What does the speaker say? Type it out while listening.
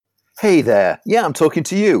Hey there, yeah, I'm talking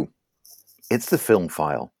to you. It's the Film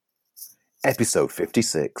File, episode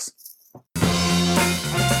 56.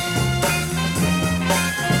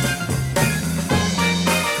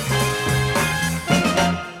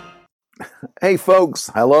 Hey folks,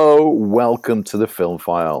 hello, welcome to the Film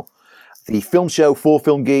File, the film show for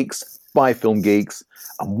film geeks, by film geeks,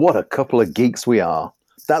 and what a couple of geeks we are.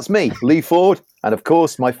 That's me, Lee Ford, and of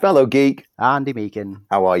course my fellow geek, Andy Meakin.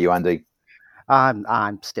 How are you, Andy?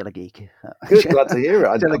 I'm still a geek. Good, glad to hear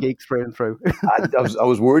it. Still a geek through and through. I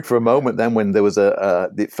was worried for a moment then when there was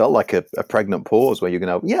it felt like a pregnant pause where you're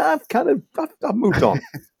going to, yeah, I've moved on.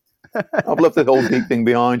 I've left the whole geek thing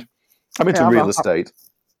behind. I'm into real estate.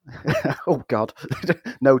 Oh God,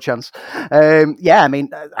 no chance. Yeah, I mean,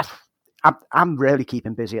 I'm really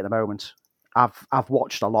keeping busy at the moment. I've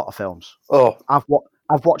watched a lot of films. Oh,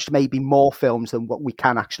 I've watched maybe more films than what we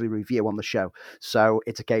can actually review on the show. So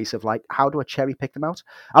it's a case of like, how do I cherry pick them out?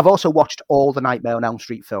 I've also watched all the Nightmare on Elm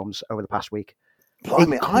Street films over the past week.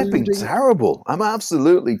 Blimey, I've been terrible. I'm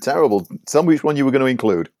absolutely terrible. Tell me which one you were going to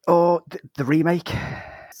include. Oh, the remake.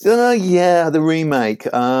 Yeah, the remake.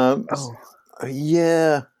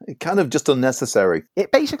 Yeah, kind of just unnecessary.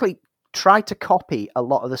 It basically tried to copy a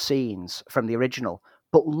lot of the scenes from the original,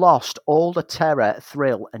 but lost all the terror,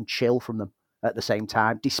 thrill, and chill from them at the same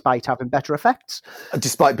time, despite having better effects.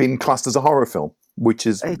 Despite being classed as a horror film, which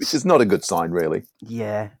is not a good sign, really.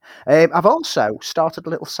 Yeah. I've also started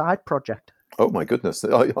a little side project. Oh, my goodness.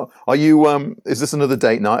 Are you, is this another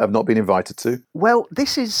date night I've not been invited to? Well,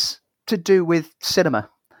 this is to do with cinema.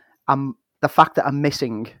 The fact that I'm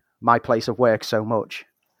missing my place of work so much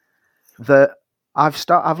that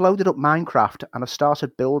I've loaded up Minecraft and I've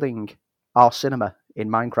started building our cinema in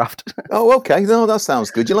Minecraft. Oh, okay. No, that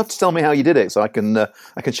sounds good. You'll have to tell me how you did it so I can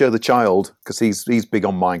show the child, because he's big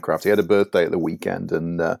on Minecraft. He had a birthday at the weekend,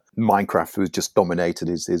 and Minecraft was just dominated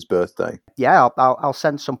his birthday. Yeah, I'll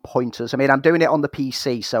send some pointers. I mean, I'm doing it on the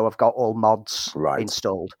PC, so I've got all mods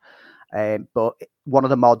installed. But one of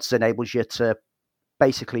the mods enables you to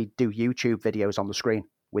basically do YouTube videos on the screen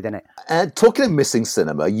within it. Talking of missing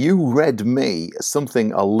cinema, you read me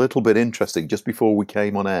something a little bit interesting just before we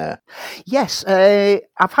came on air. Yes,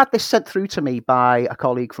 I've had this sent through to me by a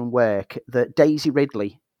colleague from work, that Daisy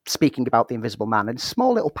Ridley, speaking about The Invisible Man, in a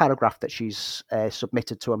small little paragraph that she's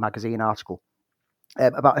submitted to a magazine article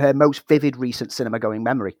about her most vivid recent cinema-going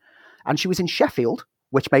memory. And she was in Sheffield,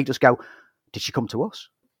 which made us go, did she come to us?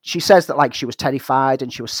 She says that like she was terrified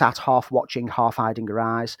and she was sat half watching, half hiding her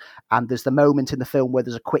eyes. And there's the moment in the film where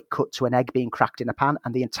there's a quick cut to an egg being cracked in a pan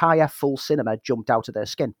and the entire full cinema jumped out of their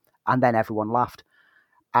skin. And then everyone laughed.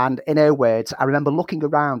 And in her words, I remember looking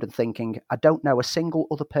around and thinking, I don't know a single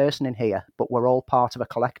other person in here, but we're all part of a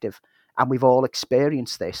collective. And we've all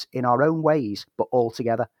experienced this in our own ways, but all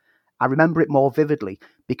together. I remember it more vividly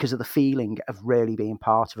because of the feeling of really being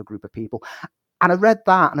part of a group of people. And I read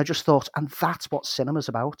that and I just thought, and that's what cinema's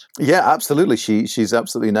about. Yeah, absolutely. She's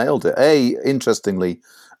absolutely nailed it. Interestingly,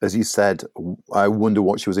 as you said, I wonder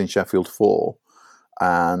what she was in Sheffield for.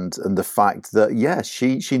 And the fact that, yeah,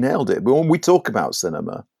 she nailed it. But when we talk about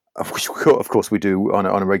cinema, of course we do on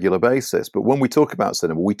a regular basis, but when we talk about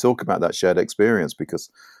cinema, we talk about that shared experience, because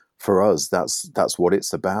for us, that's what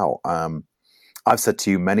it's about. I've said to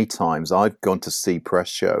you many times, I've gone to see press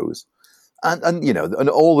shows. And you know, and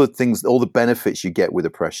all the things, all the benefits you get with a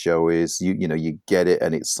press show is you get it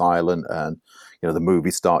and it's silent, and the movie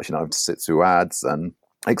starts, you don't have to sit through ads and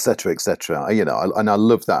etc. And I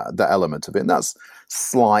love that element of it. And that's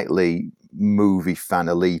slightly movie fan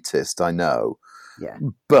elitist, I know. Yeah.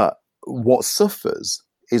 But what suffers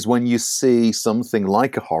is when you see something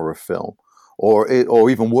like a horror film, or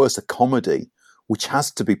even worse, a comedy, which has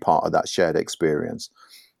to be part of that shared experience,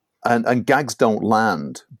 and gags don't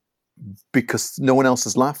land because no one else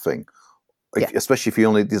is laughing, especially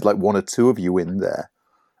if there's like one or two of you in there,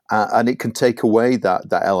 and it can take away that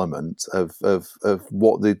element of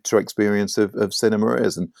what the true experience of cinema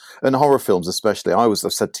is, and horror films especially. I've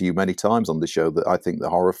said to you many times on the show that I think the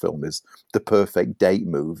horror film is the perfect date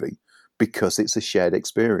movie because it's a shared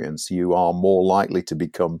experience. You are more likely to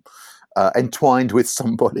become entwined with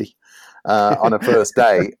somebody on a first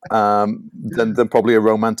date than probably a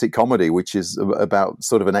romantic comedy, which is about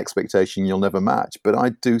sort of an expectation you'll never match. But I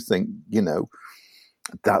do think,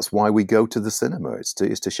 that's why we go to the cinema. It's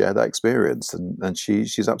to share that experience, and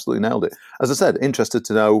she's absolutely nailed it. As I said, interested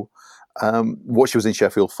to know what she was in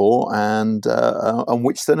Sheffield for and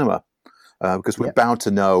which cinema, because we're bound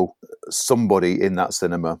to know somebody in that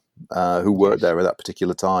cinema who worked there at that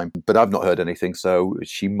particular time. But I've not heard anything, so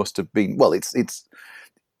she must have been. Well, it's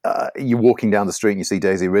you're walking down the street and you see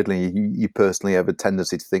Daisy Ridley, you personally have a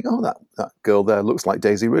tendency to think, oh, that girl there looks like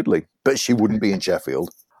Daisy Ridley, but she wouldn't be in Sheffield.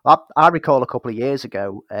 I recall a couple of years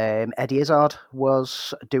ago, Eddie Izzard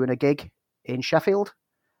was doing a gig in Sheffield,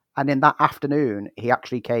 and in that afternoon, he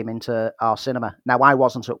actually came into our cinema. Now, I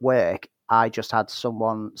wasn't at work. I just had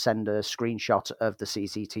someone send a screenshot of the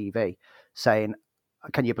CCTV saying,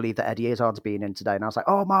 can you believe that Eddie Izzard's been in today? And I was like,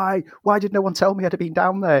 oh my, why did no one tell me I'd have been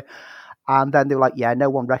down there? And then they were like, yeah, no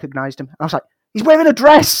one recognised him. And I was like, he's wearing a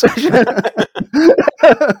dress. That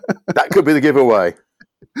could be the giveaway.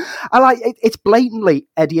 I like it's blatantly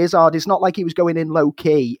Eddie Izzard. It's not like he was going in low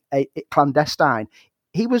key, clandestine.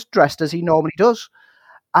 He was dressed as he normally does.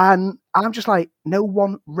 And I'm just like, no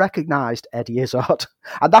one recognised Eddie Izzard.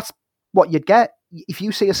 And that's what you'd get. If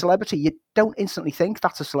you see a celebrity, you don't instantly think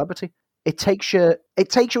that's a celebrity. It takes you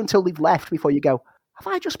until they've left before you go, have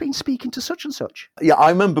I just been speaking to such and such? Yeah, I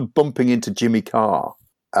remember bumping into Jimmy Carr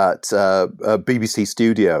at BBC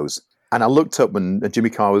Studios. And I looked up and Jimmy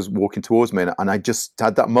Carr was walking towards me, and I just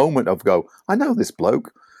had that moment of go, I know this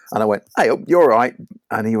bloke. And I went, hey, you're all right.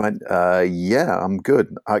 And he went, yeah, I'm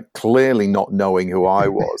good. Clearly not knowing who I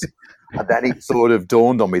was. And then it sort of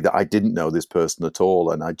dawned on me that I didn't know this person at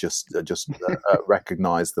all. And I just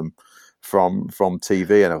recognized them from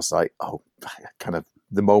TV. And I was like, oh, kind of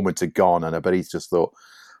the moment had gone. And I bet he's just thought,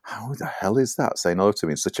 how the hell is that saying hello to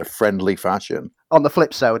me in such a friendly fashion? On the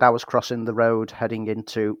flip side, I was crossing the road heading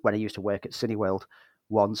into when I used to work at Cineworld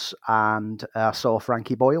once, and I saw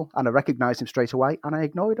Frankie Boyle, and I recognised him straight away, and I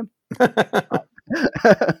ignored him.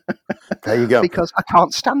 There you go. Because I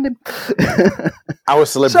can't stand him. Our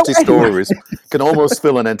celebrity stories can almost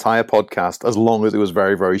fill an entire podcast as long as it was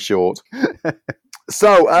very, very short.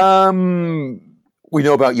 So, we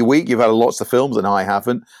know about your week. You've had lots of films, and I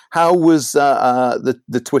haven't. How was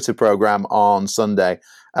the Twitter program on Sunday?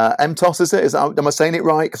 MTOS, is it? Am I saying it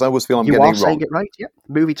right? Because I always feel I'm getting it wrong. You are saying it right, yeah.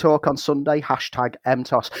 Movie Talk on Sunday,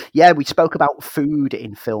 #MTOS. Yeah, we spoke about food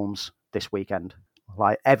in films this weekend.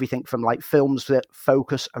 Like everything from like films that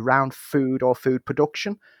focus around food or food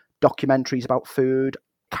production, documentaries about food,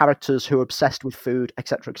 characters who are obsessed with food,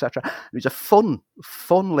 etc., etc. It was a fun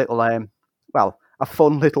little, a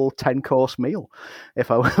fun little 10-course meal,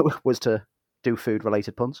 if I was to do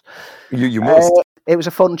food-related puns. You must. It was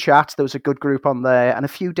a fun chat. There was a good group on there and a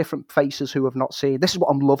few different faces who have not seen. This is what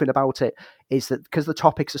I'm loving about it, is that because the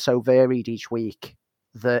topics are so varied each week,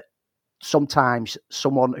 that sometimes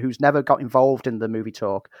someone who's never got involved in the movie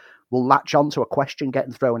talk will latch on to a question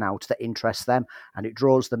getting thrown out that interests them, and it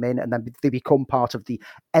draws them in, and then they become part of the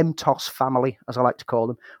MTOS family, as I like to call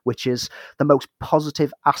them, which is the most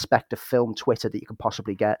positive aspect of film Twitter that you can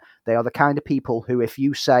possibly get. They are the kind of people who, if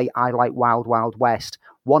you say, I like Wild Wild West,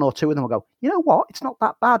 one or two of them will go, you know what, it's not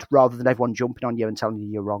that bad, rather than everyone jumping on you and telling you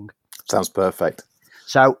you're wrong. Sounds perfect.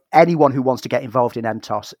 So anyone who wants to get involved in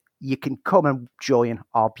MTOS, you can come and join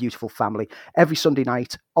our beautiful family every Sunday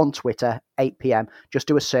night on Twitter, 8 p.m. Just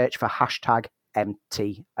do a search for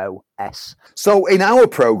 #MTOS. So in our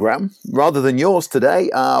program, rather than yours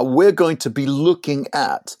today, we're going to be looking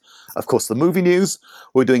at, of course, the movie news.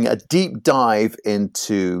 We're doing a deep dive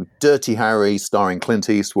into Dirty Harry starring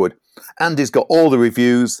Clint Eastwood. Andy's got all the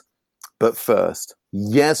reviews. But first,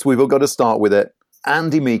 yes, we've all got to start with it.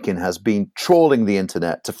 Andy Meakin has been trawling the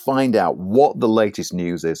internet to find out what the latest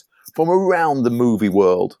news is from around the movie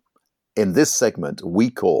world. In this segment,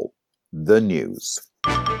 we call The News.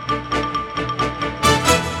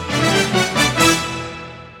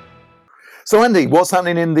 So, Andy, what's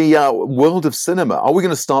happening in the world of cinema? Are we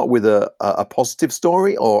going to start with a positive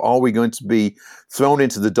story, or are we going to be thrown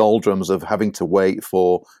into the doldrums of having to wait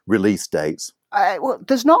for release dates? Well,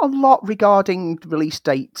 there's not a lot regarding release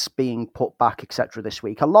dates being put back, etc. this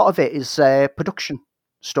week. A lot of it is production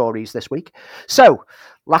stories this week. So,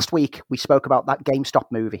 last week we spoke about that GameStop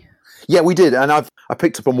movie. Yeah, we did, and I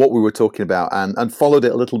picked up on what we were talking about and followed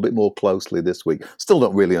it a little bit more closely this week. Still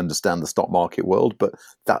don't really understand the stock market world, but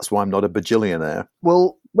that's why I'm not a bajillionaire.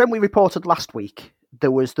 Well, when we reported last week, there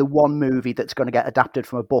was the one movie that's going to get adapted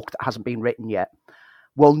from a book that hasn't been written yet.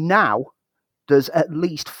 Well, now there's at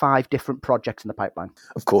least 5 different projects in the pipeline.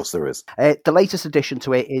 Of course there is. The latest addition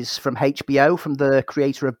to it is from HBO, from the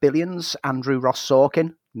creator of Billions, Andrew Ross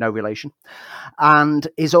Sorkin, no relation, and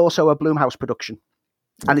is also a Blumhouse production.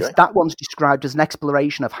 And that one's described as an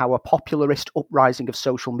exploration of how a popularist uprising of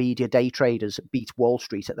social media day traders beat Wall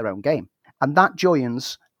Street at their own game. And that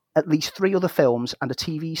joins at least 3 other films and a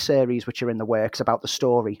TV series which are in the works about the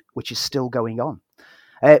story, which is still going on.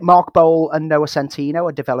 Mark Bowl and Noah Centino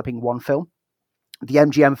are developing one film. The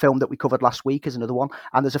MGM film that we covered last week is another one.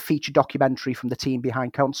 And there's a feature documentary from the team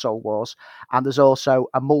behind Console Wars. And there's also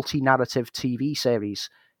a multi-narrative TV series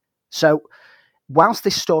So whilst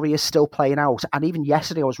this story is still playing out, and even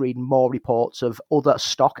yesterday I was reading more reports of other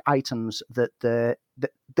stock items that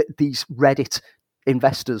these Reddit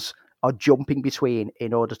investors are jumping between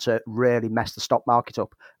in order to really mess the stock market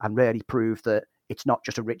up and really prove that it's not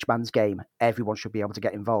just a rich man's game. Everyone should be able to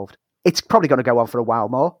get involved. It's probably going to go on for a while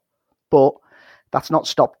more, but that's not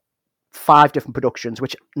stopped 5 different productions,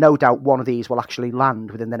 which no doubt one of these will actually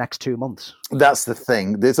land within the next 2 months. That's the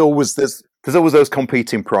thing. There's always those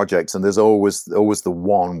competing projects, and there's always the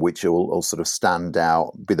one which will sort of stand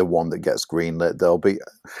out, be the one that gets greenlit. There'll be.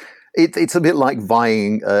 It's a bit like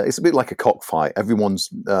vying. It's a bit like a cockfight. Everyone's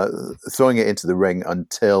throwing it into the ring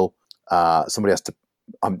until somebody has to.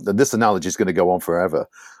 This analogy is going to go on forever.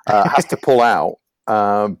 Has to pull out.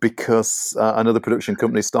 Because another production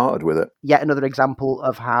company started with it. Yet another example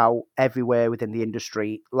of how everywhere within the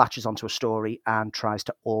industry latches onto a story and tries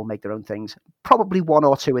to all make their own things. Probably 1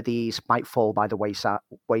 or 2 of these might fall by the wayside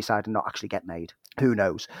and not actually get made. Who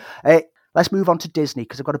knows? Let's move on to Disney,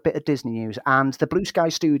 because I've got a bit of Disney news. And the Blue Sky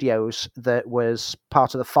Studios, that was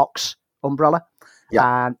part of the Fox umbrella,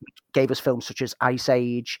 and gave us films such as Ice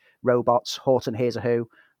Age, Robots, Horton Hears a Who,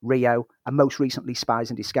 Rio, and most recently Spies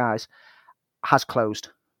in Disguise, has closed.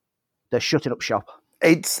 They're shutting up shop.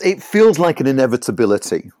 It feels like an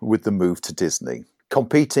inevitability with the move to Disney.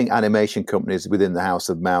 Competing animation companies within the House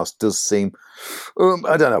of Mouse does seem,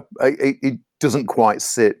 I don't know, it doesn't quite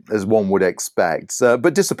sit as one would expect,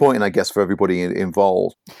 but disappointing, I guess, for everybody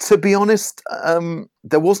involved. To be honest,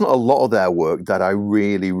 there wasn't a lot of their work that I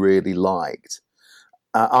really, really liked.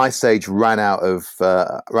 Ice Age ran out of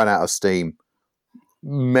steam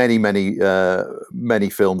many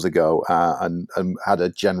films ago, and had a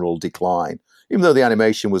general decline. Even though the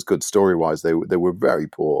animation was good story wise, they were very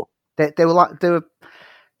poor.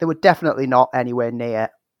 They were definitely not anywhere near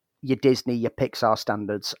your Disney, your Pixar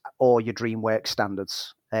standards, or your DreamWorks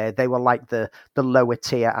standards. They were like the lower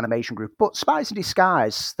tier animation group. But Spies in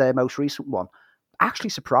Disguise, their most recent one,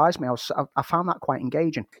 actually surprised me. I found that quite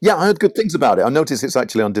engaging. Yeah, I heard good things about it. I noticed it's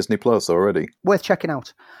actually on Disney Plus already. Worth checking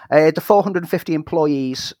out. The 450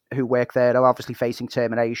 employees who work there are obviously facing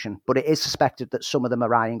termination, but it is suspected that some of them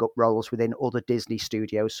are eyeing up roles within other Disney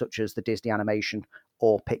studios, such as the Disney Animation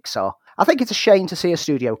or Pixar. I think it's a shame to see a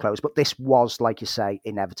studio close, but this was, like you say,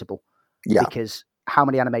 inevitable. Yeah. Because how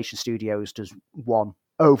many animation studios does one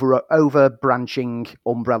over-branching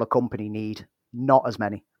umbrella company need? Not as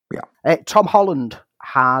many. Yeah. Tom Holland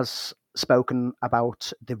has spoken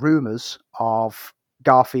about the rumours of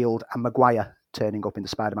Garfield and Maguire turning up in the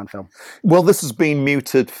Spider-Man film. Well, this has been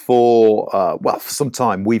muted for some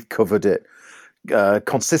time. We've covered it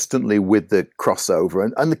consistently with the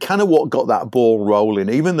crossover, and the kind of what got that ball rolling,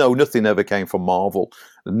 even though nothing ever came from Marvel,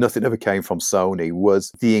 nothing ever came from Sony,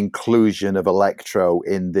 was the inclusion of Electro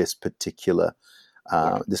in this particular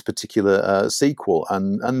sequel,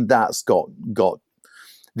 and that's got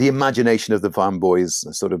the imagination of the fanboys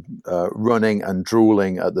sort of running and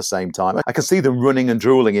drooling at the same time. I can see them running and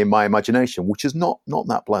drooling in my imagination, which is not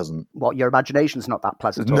that pleasant. What, your imagination's not that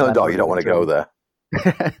pleasant? No, you don't want to go there.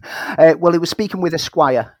 Well, he was speaking with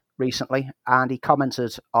Esquire recently, and he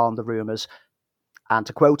commented on the rumours. And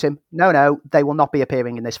to quote him, no, they will not be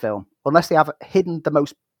appearing in this film, unless they have hidden the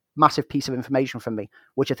most massive piece of information from me,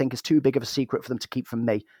 which I think is too big of a secret for them to keep from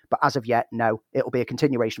me. But as of yet, no, it'll be a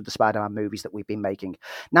continuation of the Spider-Man movies that we've been making.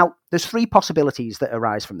 Now, there's 3 possibilities that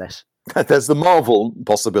arise from this. There's the Marvel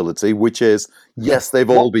possibility, which is, yes, they've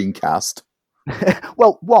all been cast.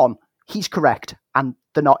 Well, 1, he's correct, and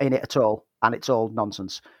they're not in it at all, and it's all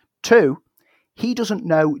nonsense. 2, he doesn't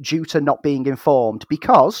know due to not being informed,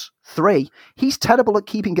 because 3, he's terrible at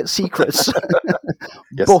keeping it secrets.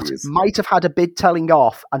 Yes, but might have had a bid telling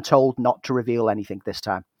off and told not to reveal anything this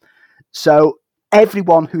time. So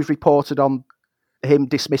everyone who's reported on him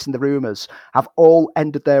dismissing the rumours have all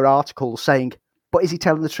ended their articles saying, but is he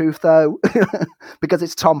telling the truth though? Because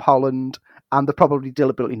it's Tom Holland, and they're probably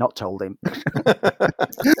deliberately not told him.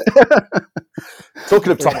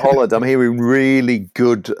 Talking of Tom Holland, I'm hearing really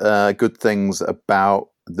good things about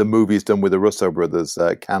the movie he's done with the Russo brothers,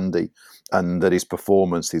 Candy, and that his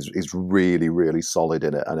performance is really, really solid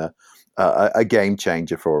in it, and a game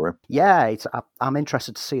changer for him. Yeah, I'm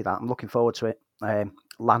interested to see that. I'm looking forward to it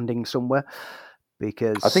landing somewhere.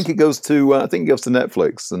 Because I think it goes to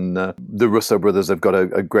Netflix, and the Russo brothers have got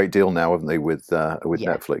a great deal now, haven't they, with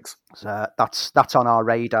Netflix? So that's on our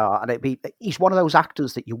radar, and he's one of those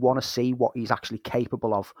actors that you want to see what he's actually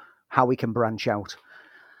capable of, how he can branch out.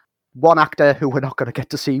 One actor who we're not going to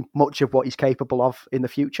get to see much of what he's capable of in the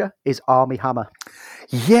future is Armie Hammer.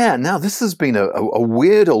 Yeah, now this has been a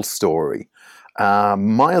weird old story.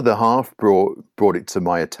 My other half brought it to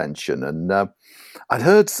my attention, and I'd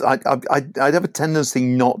heard I'd have a tendency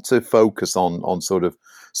not to focus on sort of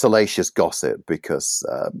salacious gossip because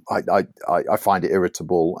I find it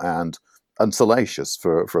irritable and salacious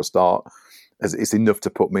for a start. As it's enough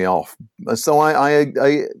to put me off. So I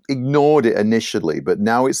ignored it initially, but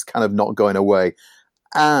now it's kind of not going away.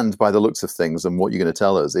 And by the looks of things and what you're going to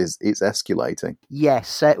tell us is it's escalating.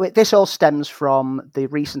 Yes, this all stems from the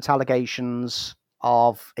recent allegations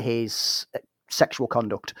of his sexual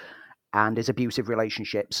conduct and his abusive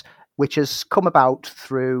relationships, which has come about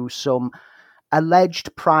through some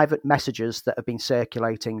alleged private messages that have been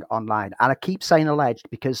circulating online. And I keep saying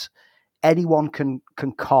alleged because anyone can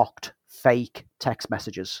concoct fake text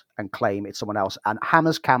messages and claim it's someone else. And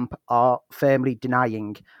Hammer's camp are firmly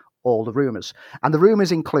denying all the rumours. And the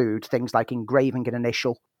rumours include things like engraving an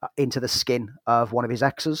initial into the skin of one of his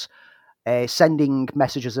exes, sending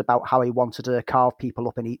messages about how he wanted to carve people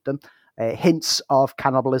up and eat them, hints of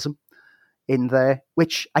cannibalism in there,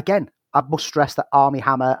 which, again, I must stress that Armie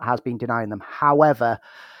Hammer has been denying them. However,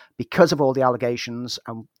 because of all the allegations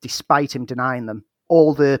and despite him denying them,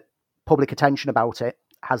 all the public attention about it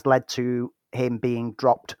has led to him being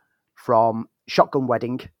dropped from Shotgun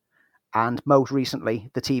Wedding and most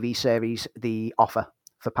recently the TV series The Offer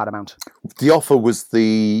for Paramount. The Offer was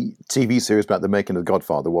the TV series about the making of The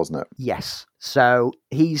Godfather, wasn't it? Yes. So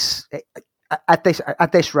he's at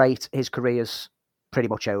this rate, his career's pretty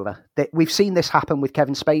much over. We've seen this happen with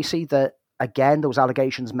Kevin Spacey, that again, there was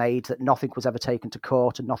allegations made that nothing was ever taken to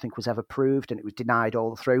court and nothing was ever proved and it was denied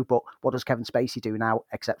all through. But what does Kevin Spacey do now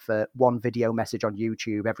except for one video message on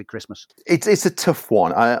YouTube every Christmas? It's a tough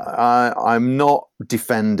one. I'm not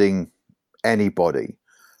defending anybody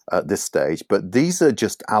at this stage, but these are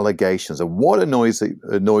just allegations. And what annoys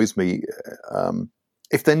me,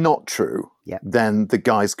 if they're not true, then the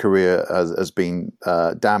guy's career has been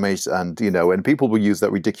damaged. And and people will use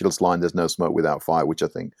that ridiculous line, "There's no smoke without fire," which I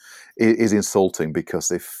think is insulting.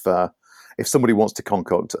 Because if somebody wants to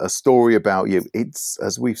concoct a story about you, it's,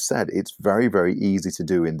 as we've said, it's very, very easy to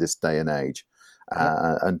do in this day and age,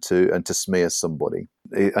 and to smear somebody.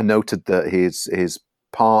 I noted that his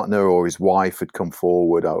partner or his wife had come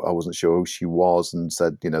forward. I wasn't sure who she was, and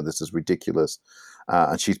said, this is ridiculous.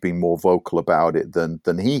 And she's been more vocal about it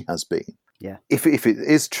than he has been. Yeah. If it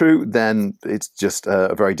is true, then it's just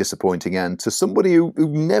a very disappointing end to somebody who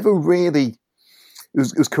never really,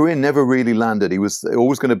 whose career never really landed. He was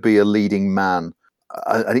always going to be a leading man,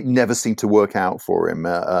 and it never seemed to work out for him.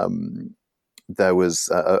 There was,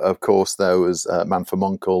 of course, Man from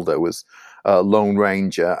U.N.C.L.E., there was Lone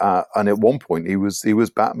Ranger, and at one point he was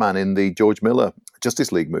Batman in the George Miller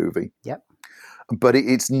Justice League movie. Yep. But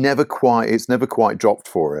it's never quite dropped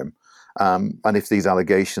for him. And if these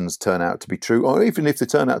allegations turn out to be true, or even if they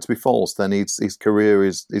turn out to be false, then his career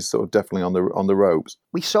is sort of definitely on the ropes.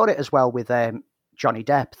 We saw it as well with Johnny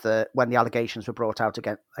Depp, that when the allegations were brought out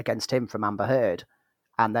against him from Amber Heard,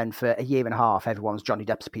 and then for a year and a half, everyone's Johnny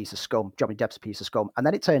Depp's a piece of scum. And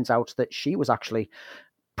then it turns out that she was actually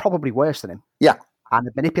probably worse than him. Yeah. And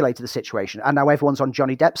had manipulated the situation. And now everyone's on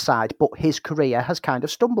Johnny Depp's side, but his career has kind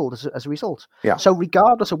of stumbled as a result. Yeah. So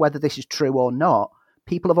regardless of whether this is true or not,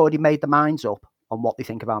 people have already made their minds up on what they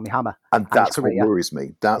think of Armie Hammer. And that's what worries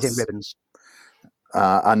me. That's in ribbons.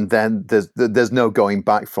 And then there's no going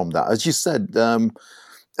back from that. As you said,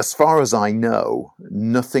 as far as I know,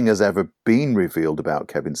 nothing has ever been revealed about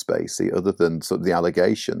Kevin Spacey other than sort of the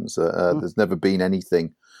allegations. There's never been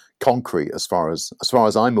anything concrete as far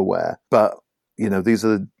as I'm aware. But these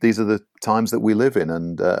are the times that we live in,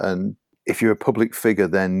 and if you're a public figure,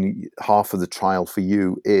 then half of the trial for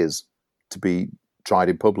you is to be tried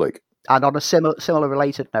in public. And on a similar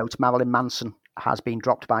related note, Marilyn Manson has been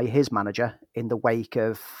dropped by his manager in the wake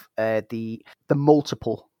of the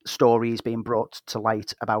multiple stories being brought to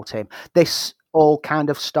light about him. This all kind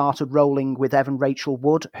of started rolling with Evan Rachel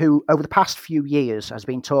Wood, who over the past few years has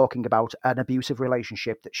been talking about an abusive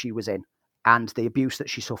relationship that she was in, and the abuse that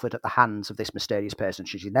she suffered at the hands of this mysterious person.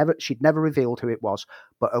 She'd never revealed who it was,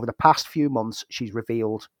 but over the past few months, she's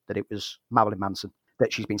revealed that it was Marilyn Manson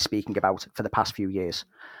that she's been speaking about for the past few years.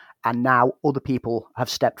 And now other people have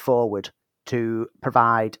stepped forward to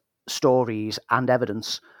provide stories and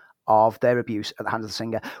evidence of their abuse at the hands of the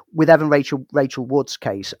singer. With Evan Rachel Wood's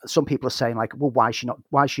case, some people are saying, like, well, why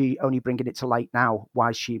is she only bringing it to light now? Why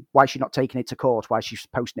is she not taking it to court? Why is she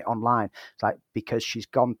posting it online? It's like, because she's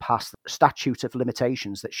gone past the statute of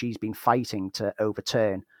limitations that she's been fighting to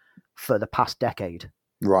overturn for the past decade.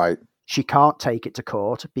 Right. She can't take it to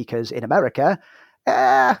court because in America,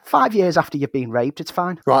 5 years after you've been raped, it's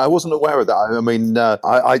fine. Right, I wasn't aware of that. I mean,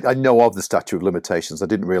 I know of the statute of limitations. I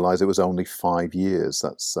didn't realise it was only 5 years.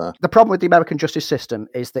 That's The problem with the American justice system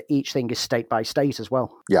is that each thing is state by state as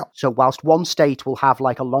well. Yeah. So whilst one state will have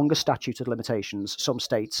like a longer statute of limitations, some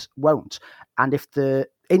states won't. And if the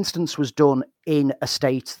instance was done in a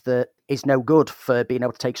state that is no good for being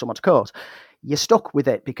able to take someone to court, you're stuck with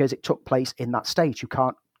it because it took place in that state. You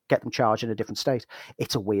can't get them charged in a different state.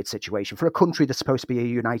 It's a weird situation for a country that's supposed to be a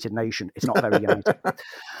united nation. It's not very united.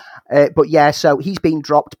 But yeah, so he's been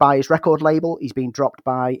dropped by his record label. He's been dropped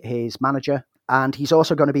by his manager. And he's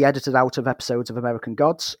also going to be edited out of episodes of American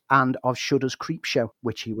Gods and of Shudder's Creepshow,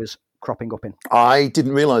 which he was cropping up in. I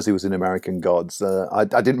didn't realise he was in American Gods. I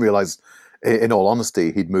didn't realise, in all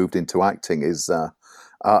honesty, he'd moved into acting. Is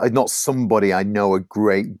not somebody I know a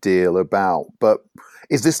great deal about, but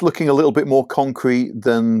is this looking a little bit more concrete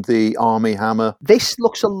than the Armie Hammer? This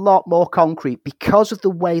looks a lot more concrete because of the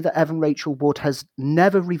way that Evan Rachel Wood has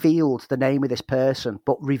never revealed the name of this person,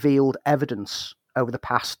 but revealed evidence over the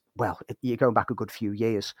past, well, you're going back a good few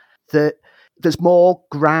years. There's more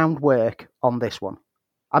groundwork on this one.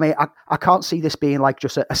 I mean, I can't see this being like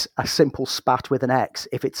just a simple spat with an ex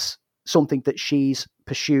if it's something that she's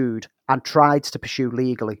pursued and tried to pursue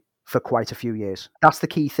legally for quite a few years. That's the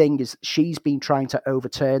key thing, is she's been trying to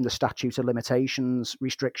overturn the statute of limitations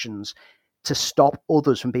restrictions to stop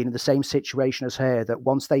others from being in the same situation as her, that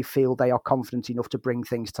once they feel they are confident enough to bring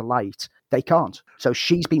things to light, they can't. So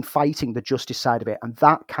she's been fighting the justice side of it, and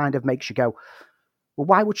that kind of makes you go, well,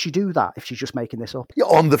 why would she do that if she's just making this up?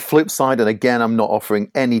 On the flip side, and again, I'm not offering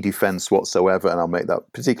any defense whatsoever, and I'll make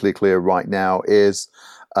that particularly clear right now, is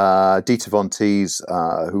Dita Von Teese,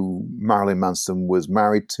 who Marilyn Manson was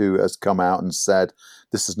married to, has come out and said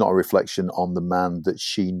this is not a reflection on the man that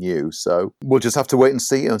she knew. So we'll just have to wait and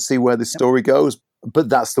see where this story goes. But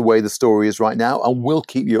that's the way the story is right now, and we'll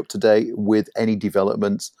keep you up to date with any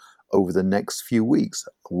developments over the next few weeks.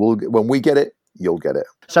 When we get it, you'll get it.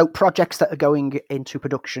 So projects that are going into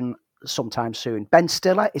production sometime soon. Ben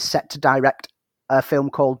Stiller is set to direct a film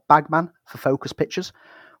called Bagman for Focus Pictures,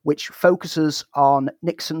 which focuses on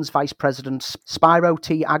Nixon's Vice President Spiro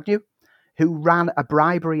T. Agnew, who ran a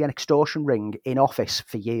bribery and extortion ring in office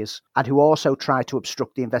for years, and who also tried to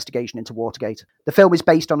obstruct the investigation into Watergate. The film is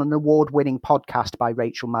based on an award-winning podcast by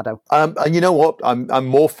Rachel Maddow. And you know what? I'm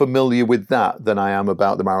more familiar with that than I am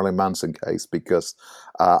about the Marilyn Manson case, because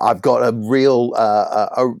I've got a real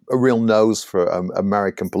nose for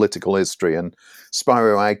American political history, and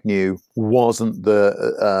Spiro Agnew wasn't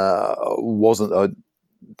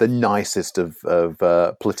the nicest of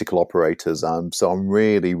political operators. So I'm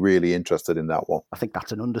really, really interested in that one. I think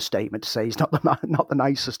that's an understatement to say he's not the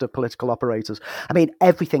nicest of political operators. I mean,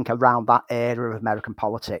 everything around that era of American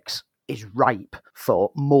politics is ripe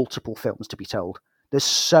for multiple films to be told. There's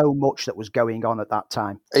so much that was going on at that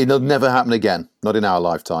time. It'll never happen again. Not in our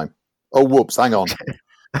lifetime. Oh, whoops, hang on.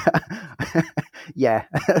 Yeah,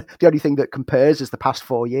 the only thing that compares is the past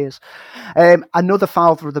 4 years. Another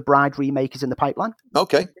Father of the Bride remake is in the pipeline.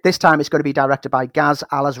 Okay. This time it's going to be directed by Gaz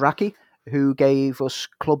Al-Azraqi, who gave us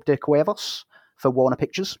Club de Cuervos for Warner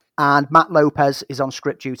Pictures, and Matt Lopez is on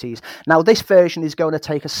script duties. Now, this version is going to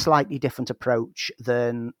take a slightly different approach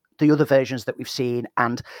than the other versions that we've seen,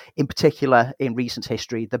 and in particular, in recent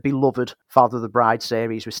history, the beloved Father of the Bride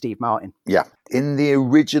series with Steve Martin. Yeah. In the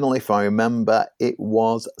original, if I remember, it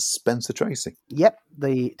was Spencer Tracy. Yep,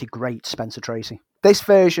 the great Spencer Tracy. This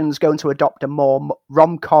version's going to adopt a more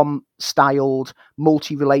rom-com styled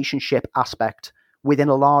multi-relationship aspect within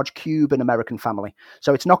a large Cuban American family.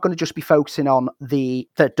 So it's not going to just be focusing on the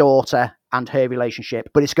daughter and her relationship,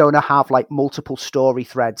 but it's going to have like multiple story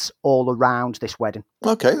threads all around this wedding.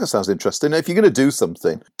 Okay, that sounds interesting. If you're going to do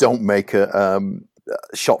something, don't make a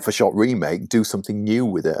shot-for-shot remake. Do something new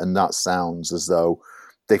with it, and that sounds as though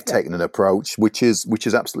they've taken an approach which is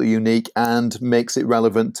absolutely unique and makes it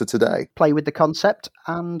relevant to today. Play with the concept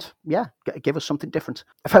and, give us something different.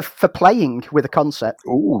 For playing with a concept...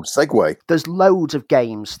 Ooh, segue. There's loads of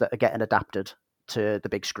games that are getting adapted to the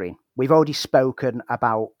big screen. We've already spoken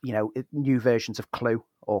about, new versions of Clue,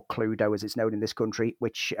 or Cluedo as it's known in this country,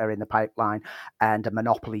 which are in the pipeline, and a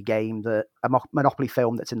Monopoly Monopoly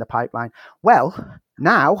film that's in the pipeline. Well,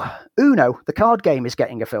 now Uno, the card game, is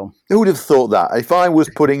getting a film. Who would have thought that? If I was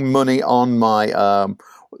putting money on my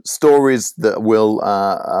stories that will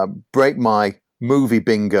break my movie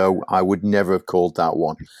bingo, I would never have called that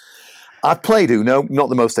one. I've played Uno, not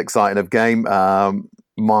the most exciting of game.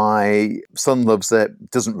 My son loves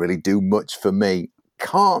it, doesn't really do much for me.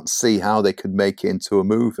 Can't see how they could make it into a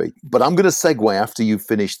movie. But I'm going to segue after you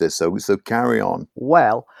finish this, so carry on.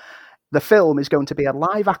 Well, the film is going to be a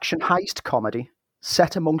live-action heist comedy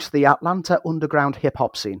set amongst the Atlanta underground hip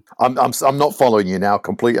hop scene. I'm not following you now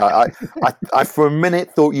completely. I for a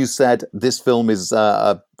minute thought you said this film is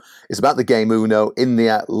about the game Uno in the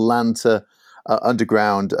Atlanta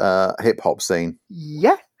underground hip hop scene.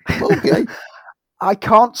 Yeah. Okay. I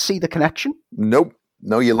can't see the connection. Nope.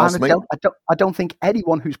 No, you lost me. I don't think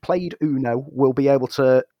anyone who's played Uno will be able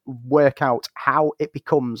to work out how it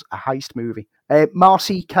becomes a heist movie.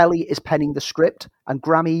 Marcy Kelly is penning the script, and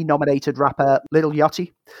Grammy-nominated rapper Lil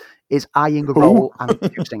Yachty is eyeing a role and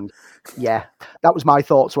producing. Yeah, that was my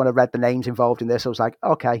thoughts when I read the names involved in this. I was like,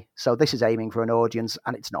 okay, so this is aiming for an audience,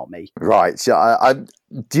 and it's not me. Right. So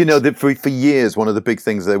do you know that for years, one of the big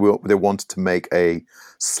things they wanted to make a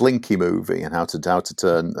Slinky movie, and how to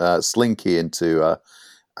turn Slinky into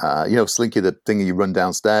Slinky, the thing you run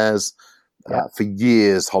downstairs. Yeah. For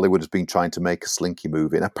years, Hollywood has been trying to make a Slinky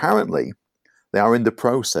movie, and apparently they are in the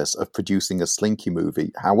process of producing a Slinky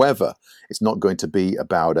movie. However, it's not going to be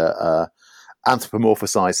about a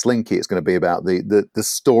anthropomorphized Slinky. It's going to be about the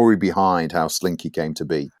story behind how Slinky came to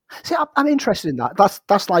be. See, I'm interested in that.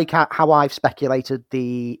 That's like how I've speculated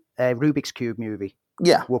the Rubik's Cube movie.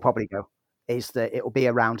 Yeah, will probably go. Is that it'll be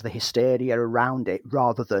around the hysteria around it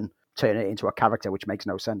rather than turn it into a character, which makes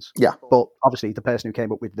no sense. Yeah. But obviously the person who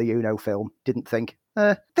came up with the Uno film didn't think,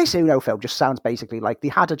 this Uno film just sounds basically like they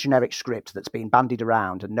had a generic script that's been bandied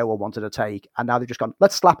around and no one wanted to take, and now they've just gone,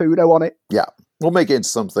 let's slap Uno on it. Yeah, we'll make it into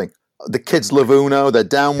something. The kids love Uno, they're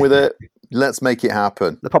down with it. Let's make it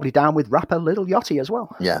happen. They're probably down with rapper Lil Yachty as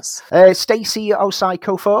well. Yes. Stacey Osai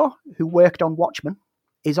Kofor, who worked on Watchmen,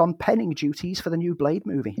 is on penning duties for the new Blade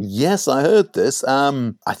movie. Yes, I heard this.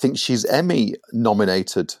 I think she's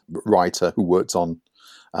Emmy-nominated writer who worked on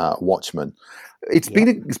Watchmen. It's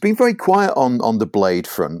been very quiet on the Blade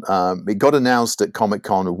front. It got announced at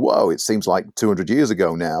Comic-Con. Whoa, it seems like 200 years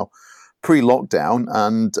ago now, pre-lockdown,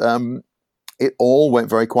 and it all went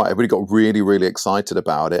very quiet. Everybody got really, really excited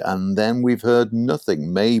about it, and then we've heard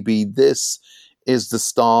nothing. Maybe this is the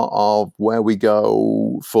start of where we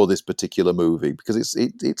go for this particular movie, because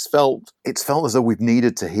it's felt as though we've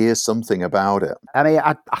needed to hear something about it. I mean,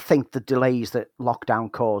 I think the delays that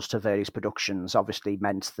lockdown caused to various productions obviously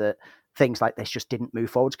meant that things like this just didn't move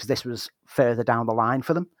forward, because this was further down the line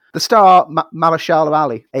for them. The star, Mahershala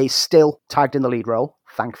Ali, is still tagged in the lead role,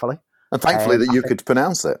 thankfully. And thankfully that you could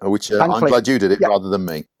pronounce it, which I'm glad you did it rather than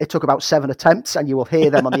me. It took about 7 attempts, and you will hear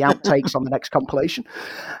them on the outtakes on the next compilation.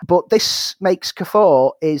 But this makes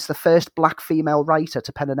Kofor is the first black female writer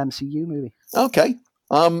to pen an MCU movie. Okay.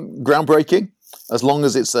 Groundbreaking. As long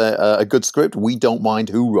as it's a good script, we don't mind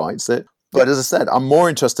who writes it. But as I said, I'm more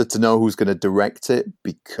interested to know who's going to direct it,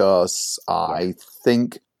 because I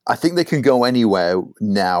think they can go anywhere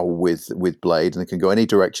now with Blade, and they can go any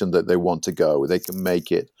direction that they want to go. They can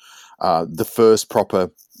make it the first proper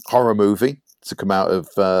horror movie to come out of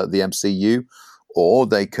the MCU, or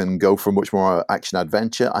they can go for much more action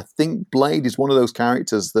adventure. I think Blade is one of those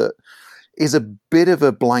characters that is a bit of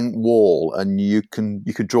a blank wall, and you can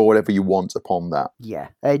draw whatever you want upon that. Yeah,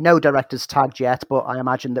 no director's tagged yet, but I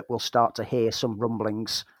imagine that we'll start to hear some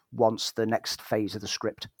rumblings once the next phase of the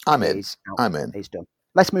script is done.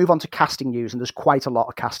 Let's move on to casting news, and there's quite a lot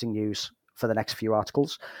of casting news for the next few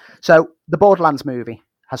articles. So, the Borderlands movie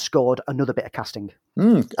has scored another bit of casting.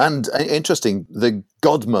 And interesting, the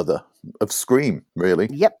godmother of Scream, really.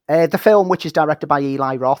 Yep. The film, which is directed by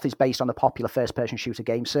Eli Roth, is based on the popular first-person shooter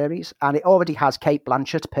game series, and it already has Cate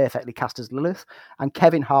Blanchett, perfectly cast as Lilith, and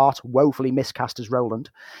Kevin Hart, woefully miscast as Roland.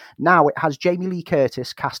 Now it has Jamie Lee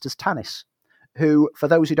Curtis cast as Tannis, who, for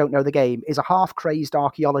those who don't know the game, is a half-crazed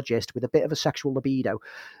archaeologist with a bit of a sexual libido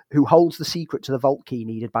who holds the secret to the vault key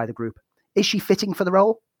needed by the group. Is she fitting for the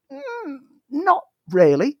role? Not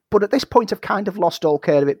really, but at this point I've kind of lost all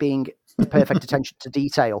care of it being the perfect attention to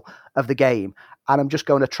detail of the game, and I'm just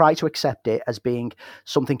going to try to accept it as being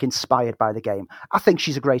something inspired by the game. I think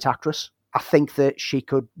she's a great actress. I think that she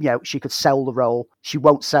could sell the role. She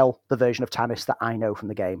won't sell the version of Tannis that I know from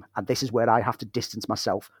the game, and this is where I have to distance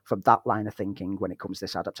myself from that line of thinking when it comes to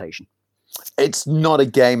this adaptation. It's not a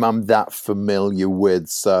game I'm that familiar with,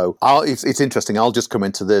 so it's interesting. I'll just come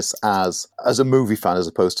into this as a movie fan as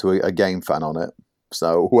opposed to a game fan on it.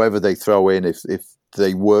 So whoever they throw in, if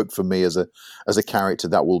they work for me as a character,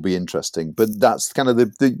 that will be interesting. But that's kind of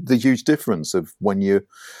the huge difference of when you've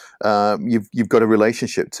got a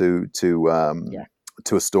relationship to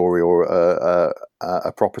a story or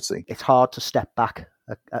a property. It's hard to step back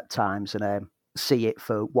at times and see it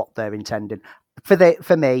for what they're intending.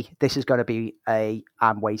 For me, this is going to be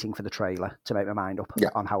I'm waiting for the trailer to make my mind up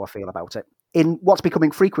on how I feel about it. In what's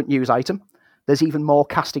becoming frequent news item, there's even more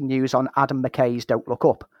casting news on Adam McKay's Don't Look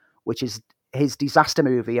Up, which is his disaster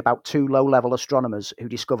movie about two low-level astronomers who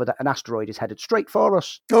discover that an asteroid is headed straight for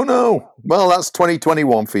us. Oh no! Well, that's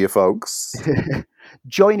 2021 for you folks.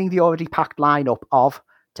 Joining the already packed lineup of,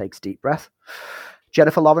 takes a deep breath,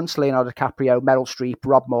 Jennifer Lawrence, Leonardo DiCaprio, Meryl Streep,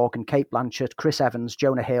 Rob Morgan, Kate Blanchett, Chris Evans,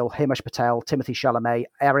 Jonah Hill, Himesh Patel, Timothy Chalamet,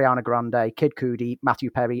 Ariana Grande, Kid Cudi, Matthew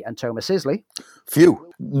Perry, and Thomas Isley. Phew.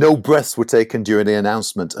 No breaths were taken during the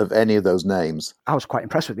announcement of any of those names. I was quite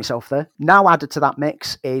impressed with myself there. Now added to that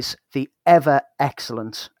mix is the ever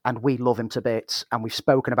excellent, and we love him to bits, and we've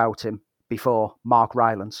spoken about him before, Mark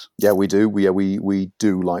Rylance. Yeah, we do. We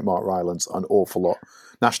do like Mark Rylance an awful lot.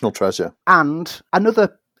 National treasure. And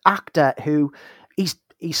another actor who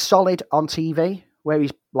he's solid on TV, where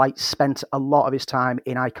he's like spent a lot of his time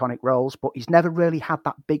in iconic roles, but he's never really had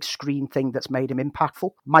that big screen thing that's made him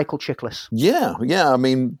impactful. Michael Chiklis. Yeah. I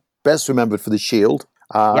mean, best remembered for The Shield.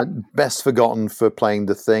 Best forgotten for playing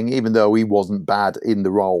The Thing, even though he wasn't bad in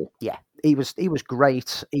the role. Yeah, he was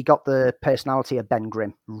great. He got the personality of Ben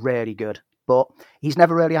Grimm, really good. But he's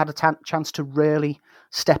never really had a chance to really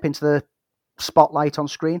step into the spotlight on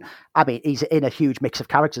screen. I mean, he's in a huge mix of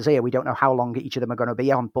characters here. We don't know how long each of them are going to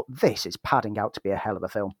be on, but this is padding out to be a hell of a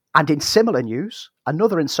film. And in similar news,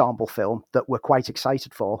 another ensemble film that we're quite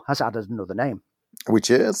excited for has added another name.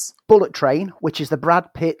 Which is? Bullet Train, which is the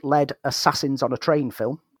Brad Pitt-led Assassins on a Train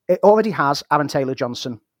film. It already has Aaron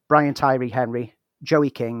Taylor-Johnson, Brian Tyree Henry,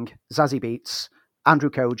 Joey King, Zazie Beetz,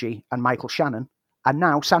 Andrew Koji, and Michael Shannon. And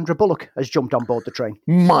now Sandra Bullock has jumped on board the train.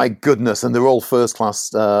 My goodness, and they're all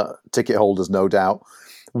first-class ticket holders, no doubt.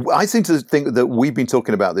 I seem to think that we've been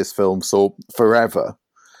talking about this film forever,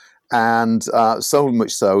 and so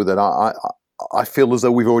much so that I feel as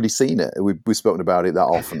though we've already seen it. We've spoken about it that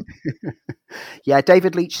often. Yeah,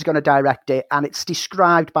 David Leitch is going to direct it, and it's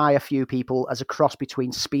described by a few people as a cross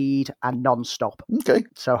between Speed and Non-Stop. Okay.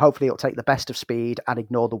 So hopefully it'll take the best of Speed and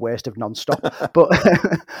ignore the worst of Non-Stop.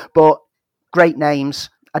 but great names,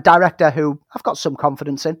 a director who I've got some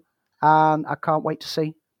confidence in, and I can't wait to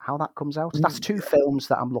see how that comes out. That's two films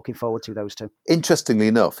that I'm looking forward to, those two. Interestingly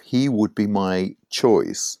enough, he would be my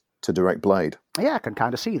choice to direct Blade. Yeah, I can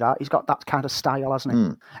kind of see that. He's got that kind of style,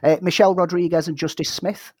 hasn't he? Michelle Rodriguez and Justice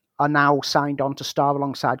Smith are now signed on to star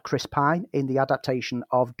alongside Chris Pine in the adaptation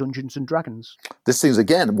of Dungeons and Dragons. This seems,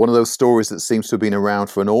 again, one of those stories that seems to have been around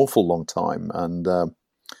for an awful long time, and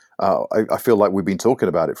I feel like we've been talking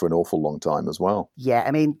about it for an awful long time as well. Yeah,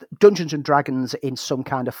 I mean, Dungeons and Dragons in some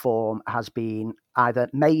kind of form has been either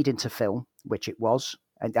made into film, which it was,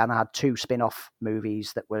 and had two spin-off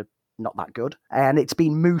movies that were not that good. And it's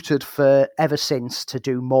been mooted for ever since to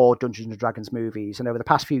do more Dungeons and Dragons movies. And over the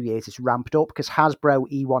past few years, it's ramped up because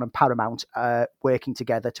Hasbro, E1 and Paramount are working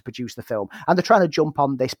together to produce the film. And they're trying to jump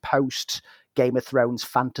on this post-Game of Thrones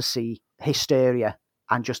fantasy hysteria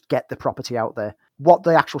and just get the property out there. What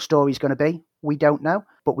the actual story is going to be, we don't know.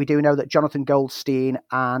 But we do know that Jonathan Goldstein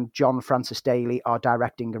and John Francis Daly are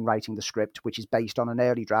directing and writing the script, which is based on an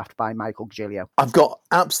early draft by Michael Giglio. I've got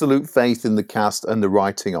absolute faith in the cast and the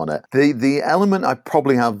writing on it. The element I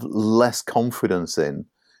probably have less confidence in,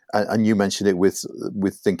 and you mentioned it with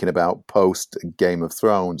thinking about post Game of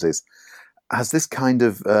Thrones, is has this kind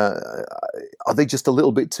of are they just a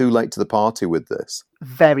little bit too late to the party with this?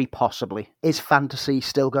 Very possibly. Is fantasy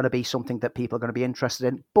still going to be something that people are going to be interested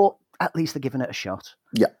in? But at least they're giving it a shot.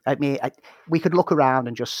 Yeah. I mean, we could look around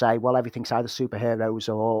and just say, well, everything's either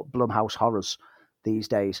superheroes or Blumhouse horrors these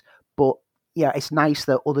days. But yeah, it's nice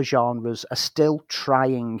that other genres are still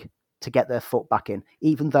trying to get their foot back in,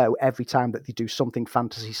 even though every time that they do something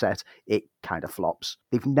fantasy set, it kind of flops.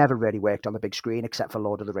 They've never really worked on the big screen except for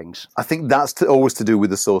Lord of the Rings. I think that's always to do with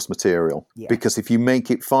the source material, because if you make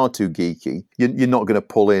it far too geeky, you're not going to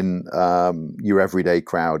pull in your everyday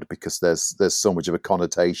crowd, because there's so much of a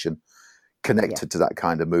connotation connected to that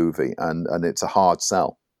kind of movie, and it's a hard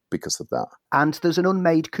sell because of that. And there's an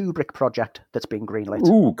unmade Kubrick project that's been greenlit.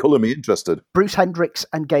 Ooh, colour me interested. Bruce Hendricks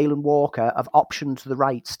and Galen Walker have optioned the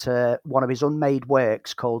rights to one of his unmade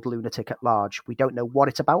works called Lunatic at Large. We don't know what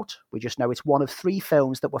it's about. We just know it's one of 3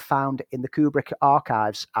 films that were found in the Kubrick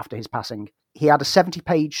archives after his passing. He had a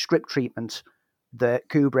 70-page script treatment that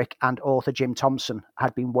Kubrick and author Jim Thompson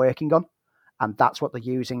had been working on, and that's what they're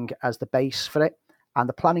using as the base for it. And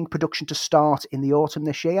they're planning production to start in the autumn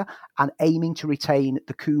this year and aiming to retain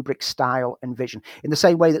the Kubrick style and vision. In the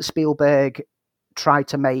same way that Spielberg tried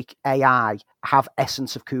to make AI have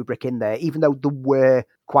essence of Kubrick in there, even though there were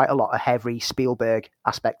quite a lot of heavy Spielberg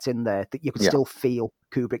aspects in there, that you could still feel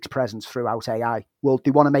Kubrick's presence throughout AI. Well,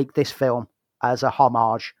 they want to make this film as a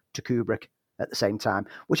homage to Kubrick at the same time,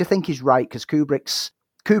 which I think is right, because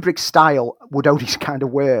Kubrick's style would only kind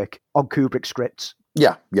of work on Kubrick scripts,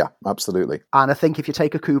 Yeah, absolutely. And I think if you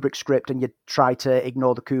take a Kubrick script and you try to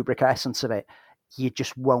ignore the Kubrick essence of it, you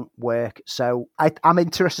just won't work. So I'm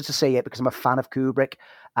interested to see it because I'm a fan of Kubrick.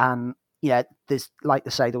 And yeah, there's, like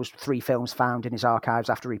they say, there was 3 films found in his archives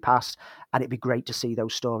after he passed, and it'd be great to see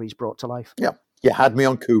those stories brought to life. Yeah, you had me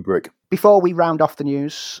on Kubrick. Before we round off the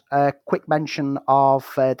news, a quick mention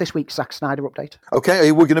of this week's Zack Snyder update.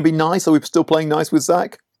 Okay, we're going to be nice. Are we still playing nice with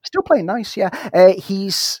Zack? Still playing nice, yeah.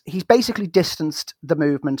 He's basically distanced the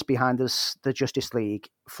movement behind the Justice League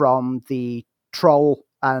from the troll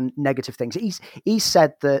and negative things. He's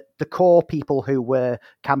said that the core people who were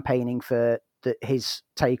campaigning for his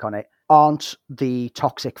take on it aren't the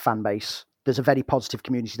toxic fan base. There's a very positive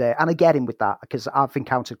community there. And I get him with that because I've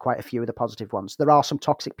encountered quite a few of the positive ones. There are some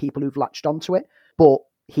toxic people who've latched onto it, but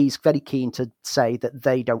he's very keen to say that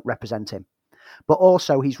they don't represent him. But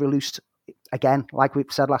also he's released, again, like we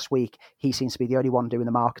said last week, he seems to be the only one doing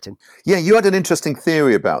the marketing. Yeah, you had an interesting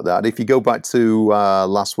theory about that. If you go back to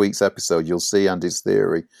last week's episode, you'll see Andy's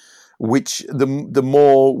theory, which the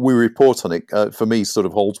more we report on it, for me, sort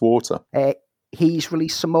of holds water. He's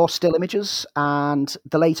released some more still images, and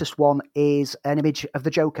the latest one is an image of the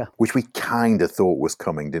Joker. Which we kind of thought was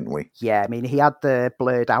coming, didn't we? Yeah, I mean, he had the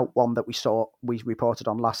blurred out one that we reported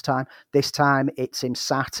on last time. This time, it's him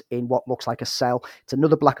sat in what looks like a cell. It's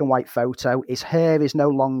another black and white photo. His hair is no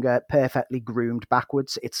longer perfectly groomed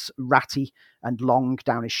backwards. It's ratty and long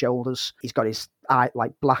down his shoulders. He's got his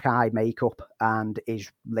like black eye makeup and his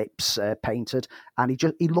lips painted, and he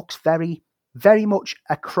looks very, very much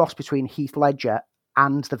a cross between Heath Ledger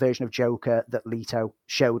and the version of Joker that Leto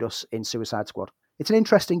showed us in Suicide Squad. It's an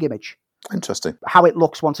interesting image. Interesting. How it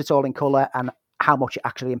looks once it's all in colour and how much it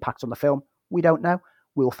actually impacts on the film, we don't know.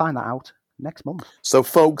 We'll find that out next month. So,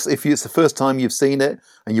 folks, if it's the first time you've seen it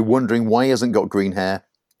and you're wondering why he hasn't got green hair,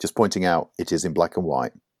 just pointing out it is in black and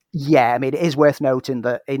white. Yeah, I mean, it is worth noting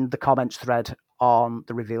that in the comments thread on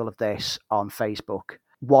the reveal of this on Facebook,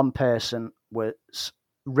 one person was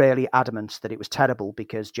really adamant that it was terrible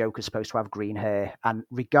because Joker's supposed to have green hair, and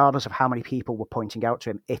regardless of how many people were pointing out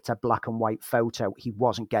to him it's a black and white photo, he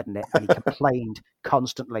wasn't getting it, and he complained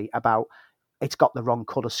constantly about it's got the wrong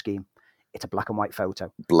colour scheme. It's a black and white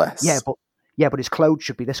photo. Bless. Yeah, but his clothes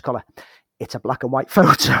should be this colour. It's a black and white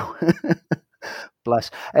photo.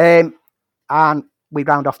 Bless. And we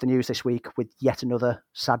round off the news this week with yet another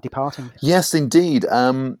sad departing. Yes, indeed.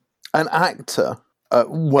 An actor.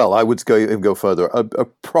 Well, I would go further. A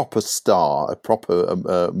proper star, a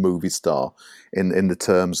proper movie star, in the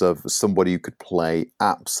terms of somebody who could play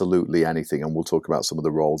absolutely anything, and we'll talk about some of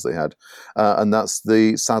the roles they had. And that's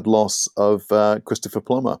the sad loss of Christopher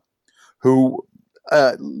Plummer, who,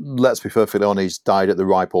 let's be perfectly honest, died at the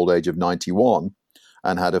ripe old age of 91,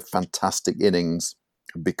 and had a fantastic innings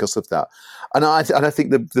because of that. And I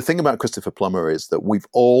think the thing about Christopher Plummer is that we've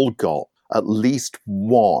all got at least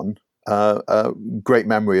one great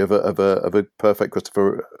memory of a perfect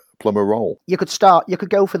Christopher Plummer role. You could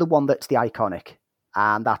go for the one that's the iconic,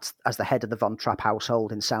 and that's as the head of the Von Trapp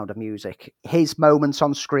household in Sound of Music. His moments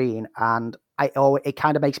on screen, and it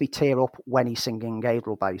kind of makes me tear up when he's singing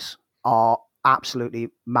Edelweiss, are absolutely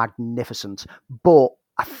magnificent. But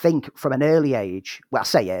I think from an early age, well, I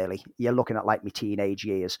say early, you're looking at like my teenage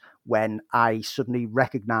years, when I suddenly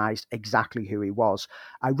recognised exactly who he was.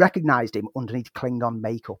 I recognised him underneath Klingon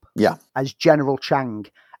makeup. Yeah. As General Chang,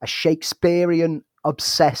 a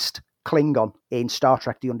Shakespearean-obsessed Klingon in Star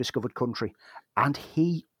Trek The Undiscovered Country. And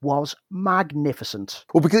he was magnificent.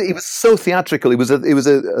 Well, because he was so theatrical. He was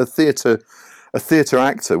a theatre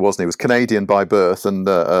actor, wasn't he? He was Canadian by birth and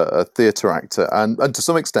a theatre actor. And to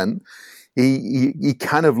some extent, he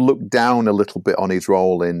kind of looked down a little bit on his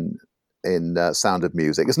role in Sound of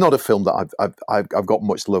Music. It's not a film that I've got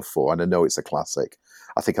much love for, and I know it's a classic.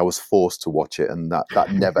 I think I was forced to watch it, and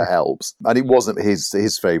that never helps. And it wasn't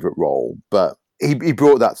his favourite role, but he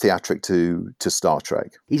brought that theatric to Star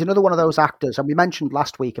Trek. He's another one of those actors, and we mentioned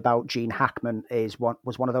last week about Gene Hackman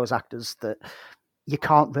was one of those actors that you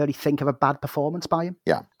can't really think of a bad performance by him.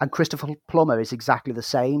 Yeah. And Christopher Plummer is exactly the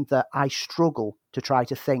same, that I struggle to try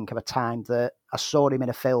to think of a time that I saw him in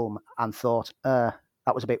a film and thought, that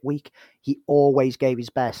was a bit weak. He always gave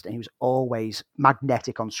his best, and he was always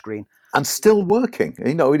magnetic on screen. And still working.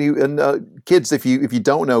 Kids, if you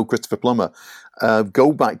don't know Christopher Plummer,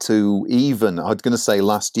 go back to even, I was going to say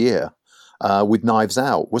last year, with Knives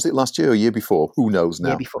Out. Was it last year or year before? Who knows now?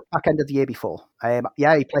 Year before, back end of the year before. He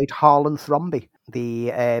played Harlan Thrombey,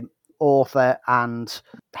 the author and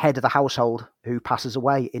head of the household who passes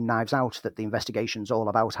away in Knives Out, that the investigation's all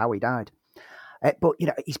about how he died. But,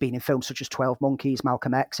 he's been in films such as 12 Monkeys,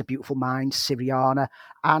 Malcolm X, A Beautiful Mind, Syriana,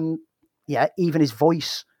 and, even his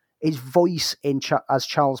voice His voice as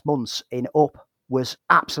Charles Muntz in Up was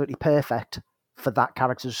absolutely perfect for that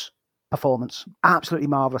character's performance. Absolutely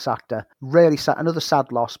marvellous actor. Really sad, another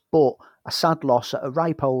sad loss, but a sad loss at a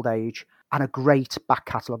ripe old age, and a great back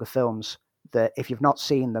catalogue of films that, if you've not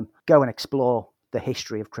seen them, go and explore the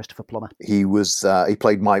history of Christopher Plummer. He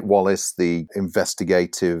played Mike Wallace, the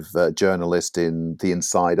investigative journalist in The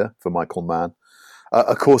Insider for Michael Mann.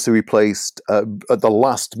 Of course, he replaced, at the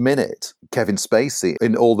last minute, Kevin Spacey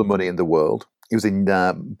in All the Money in the World. He was in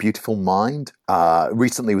Beautiful Mind.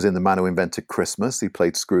 Recently, he was in The Man Who Invented Christmas. He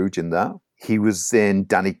played Scrooge in that. He was in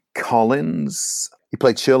Danny Collins. He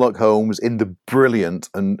played Sherlock Holmes in the brilliant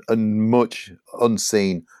and much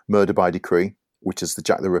unseen Murder by Decree, which is the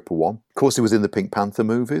Jack the Ripper one. Of course, he was in the Pink Panther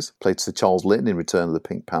movies, played Sir Charles Lytton in Return of the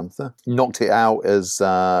Pink Panther. Knocked it out as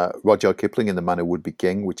Rudyard Kipling in The Man Who Would Be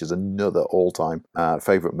King, which is another all-time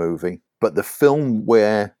favourite movie. But the film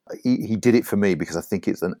where he did it for me, because I think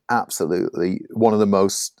it's absolutely one of the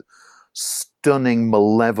most stunning,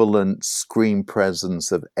 malevolent screen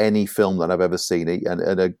presence of any film that I've ever seen.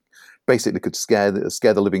 And basically could scare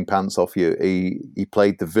the living pants off you. He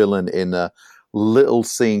played the villain in a little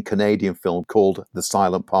seen Canadian film called The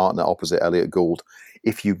Silent Partner opposite Elliot Gould.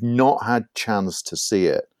 If you've not had chance to see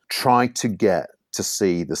it, try to get to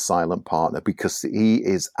see The Silent Partner, because he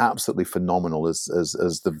is absolutely phenomenal as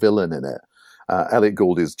the villain in it. Elliot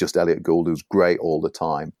Gould is just Elliot Gould, who's great all the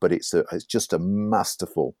time, but it's just a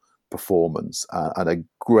masterful performance and a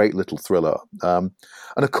great little thriller. And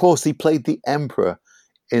of course, he played the Emperor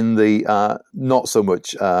in the not so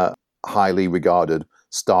much highly regarded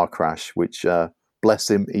Star Crash, which bless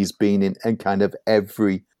him, he's been in kind of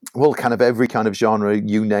every kind of genre,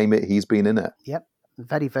 you name it, he's been in it. Yep,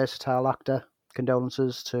 very versatile actor.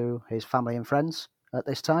 Condolences to his family and friends at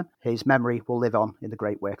this time. His memory will live on in the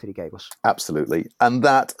great work that he gave us. Absolutely. And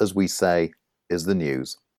that, as we say, is the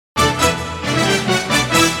news.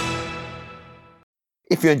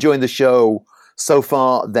 If you're enjoying the show so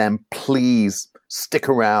far, then please stick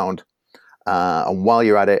around. And while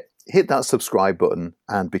you're at it, hit that subscribe button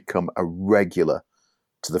and become a regular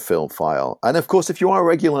to the Film File. And of course, if you are a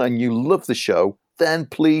regular and you love the show, then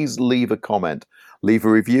please leave a comment. Leave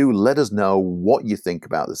a review. Let us know what you think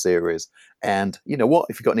about the series. And you know what?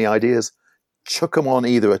 If you've got any ideas, chuck them on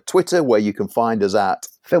either at Twitter, where you can find us at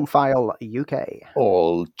Filmfile UK.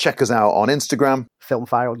 Or check us out on Instagram.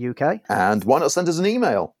 Filmfile UK. And why not send us an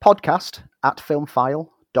email?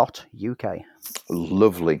 podcast@filmfile.uk.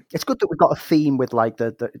 Lovely. It's good that we've got a theme with like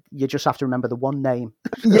the you just have to remember the one name.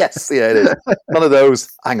 Yes, yeah, it is. One of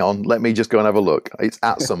those, hang on, let me just go and have a look. It's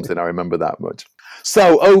at something, I remember that much.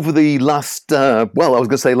 So over the last, I was going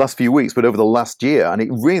to say last few weeks, but over the last year, and it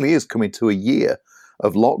really is coming to a year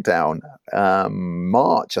of lockdown.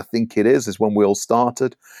 March, I think it is when we all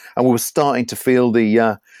started. And we were starting to feel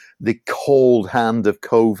the cold hand of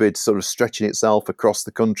COVID sort of stretching itself across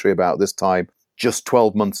the country about this time, just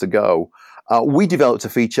 12 months ago. We developed a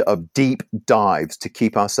feature of deep dives to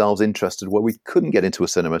keep ourselves interested where we couldn't get into a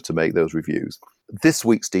cinema to make those reviews. This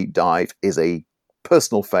week's deep dive is a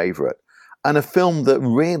personal favourite and a film that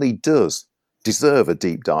really does deserve a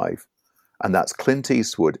deep dive. And that's Clint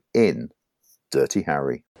Eastwood in Dirty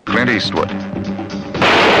Harry. Clint Eastwood.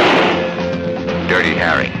 Dirty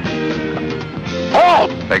Harry. Oh!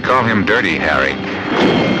 They call him Dirty Harry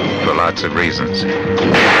for lots of reasons.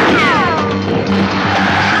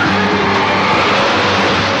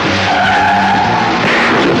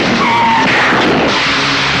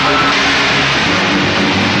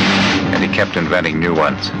 And he kept inventing new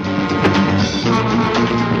ones.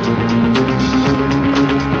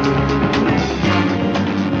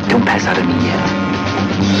 Don't pass out of me yet.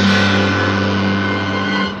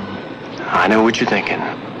 I know what you're thinking.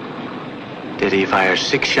 Did he fire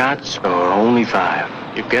 6 shots or only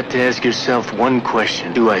 5? You've got to ask yourself one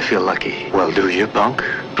question. Do I feel lucky? Well, do you, punk?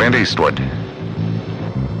 Clint Eastwood.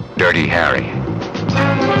 Dirty Harry.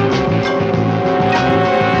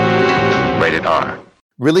 Rated R.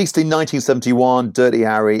 Released in 1971, Dirty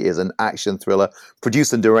Harry is an action thriller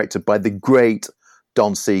produced and directed by the great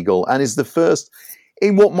Don Siegel, and is the first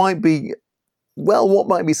in what might be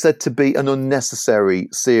said to be an unnecessary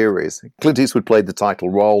series. Clint Eastwood played the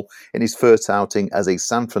title role in his first outing as a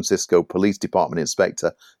San Francisco Police Department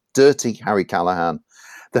inspector, Dirty Harry Callahan.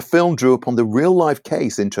 The film drew upon the real-life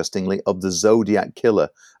case, interestingly, of the Zodiac Killer,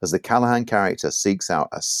 as the Callahan character seeks out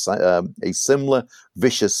a similar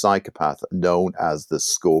vicious psychopath known as the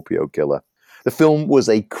Scorpio Killer. The film was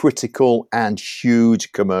a critical and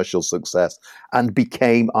huge commercial success and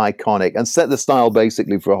became iconic and set the style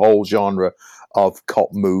basically for a whole genre of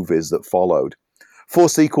cop movies that followed. 4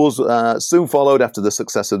 sequels soon followed after the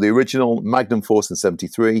success of the original, Magnum Force in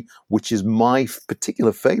 1973, which is my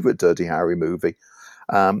particular favourite Dirty Harry movie.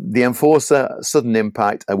 The Enforcer, Sudden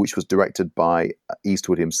Impact, which was directed by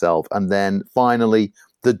Eastwood himself, and then finally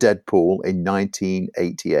The Deadpool in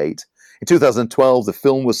 1988. In 2012, the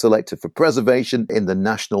film was selected for preservation in the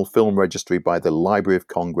National Film Registry by the Library of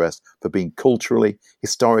Congress for being culturally,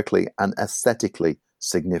 historically, and aesthetically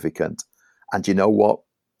significant. And you know what?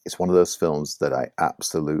 It's one of those films that I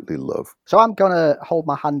absolutely love. So I'm going to hold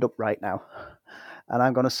my hand up right now, and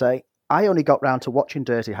I'm going to say, I only got round to watching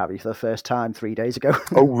Dirty Harry for the first time 3 days ago.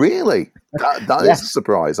 Oh, really? That Yeah. is a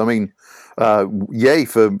surprise. I mean, yay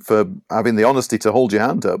for having the honesty to hold your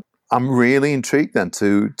hand up. I'm really intrigued then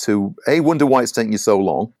to wonder why it's taken you so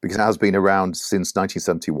long, because it has been around since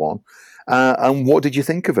 1971. And what did you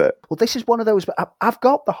think of it? Well, this is one of those. I've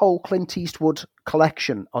got the whole Clint Eastwood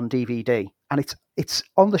collection on DVD, and it's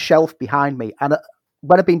on the shelf behind me. And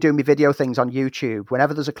when I've been doing my video things on YouTube,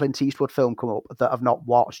 whenever there's a Clint Eastwood film come up that I've not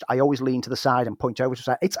watched, I always lean to the side and point over to the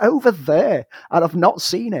side. It's over there, and I've not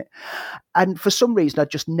seen it. And for some reason, I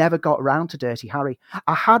just never got around to Dirty Harry.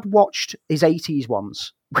 I had watched his 80s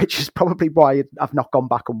ones, which is probably why I've not gone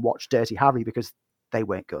back and watched Dirty Harry, because they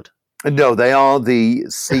weren't good. No, they are the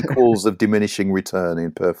sequels of diminishing return,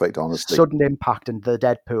 in perfect honesty. Sudden Impact and The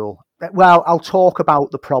Deadpool. Well, I'll talk about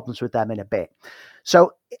the problems with them in a bit.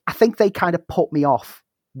 So I think they kind of put me off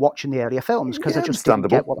watching the earlier films because I just didn't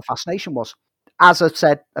get what the fascination was. As I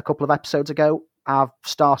said a couple of episodes ago, I've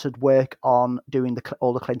started work on doing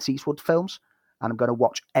all the Clint Eastwood films, and I'm going to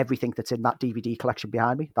watch everything that's in that DVD collection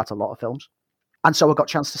behind me. That's a lot of films. And so I got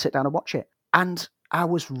a chance to sit down and watch it. And I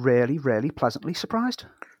was really, really pleasantly surprised.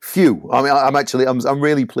 Phew. I mean, I'm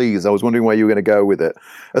really pleased. I was wondering where you were going to go with it,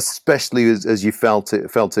 especially as you felt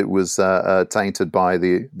it was tainted by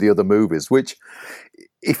the other movies, which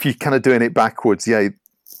if you're kind of doing it backwards, yeah,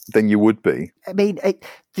 then you would be. I mean,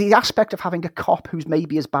 the aspect of having a cop who's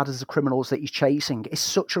maybe as bad as the criminals that he's chasing is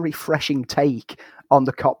such a refreshing take on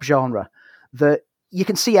the cop genre that you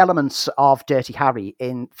can see elements of Dirty Harry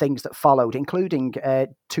in things that followed, including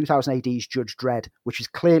 2000 AD's Judge Dredd, which is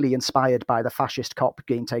clearly inspired by the fascist cop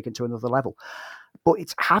being taken to another level. But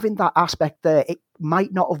it's having that aspect there. It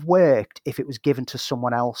might not have worked if it was given to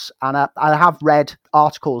someone else. And I have read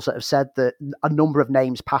articles that have said that a number of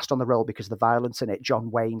names passed on the role because of the violence in it. John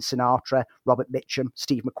Wayne, Sinatra, Robert Mitchum,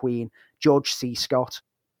 Steve McQueen, George C. Scott.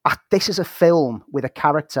 This is a film with a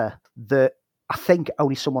character that I think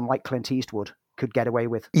only someone like Clint Eastwood could get away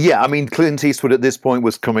with. Yeah, I mean, Clint Eastwood at this point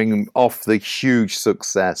was coming off the huge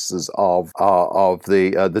successes of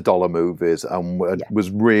the dollar movies, and was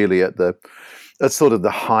really at sort of the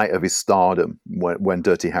height of his stardom when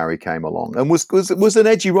Dirty Harry came along, and was an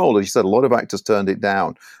edgy role. As you said, a lot of actors turned it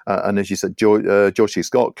down, and as you said, George C.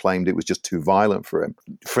 Scott claimed it was just too violent for him.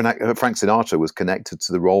 Frank Sinatra was connected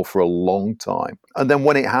to the role for a long time, and then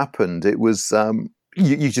when it happened, it was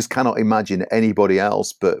you just cannot imagine anybody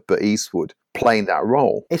else but Eastwood playing that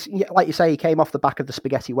role. It's like you say, he came off the back of the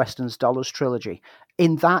Spaghetti Westerns Dollars trilogy.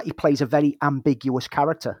 In that, he plays a very ambiguous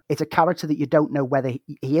character. It's a character that you don't know whether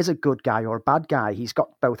he is a good guy or a bad guy. He's got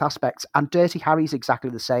both aspects. And Dirty Harry's exactly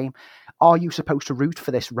the same. Are you supposed to root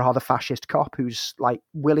for this rather fascist cop who's like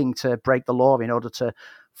willing to break the law in order to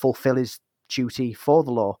fulfill his duty for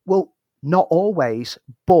the law? Well, not always,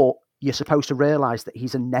 but you're supposed to realise that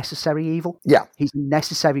he's a necessary evil. Yeah. He's a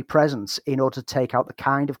necessary presence in order to take out the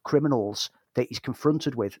kind of criminals that he's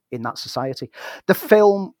confronted with in that society. The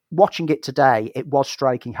film, watching it today, it was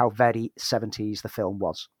striking how very 70s the film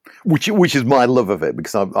was. Which is my love of it,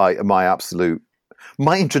 because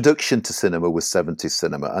my introduction to cinema was 70s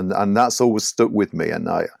cinema, and that's always stuck with me. And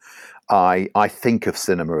I think of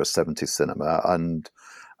cinema as 70s cinema, and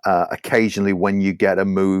occasionally when you get a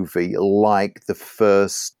movie like the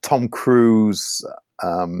first Tom Cruise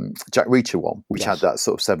Jack Reacher one, which had that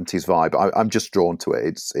sort of 70s vibe, I'm just drawn to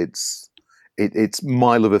it. It's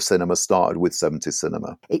my love of cinema started with 70s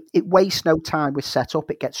cinema. It wastes no time with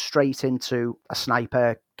setup. It gets straight into a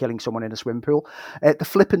sniper killing someone in a swimming pool. The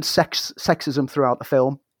flippant sexism throughout the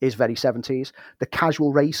film is very 70s. The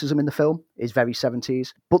casual racism in the film is very 70s.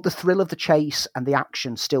 But the thrill of the chase and the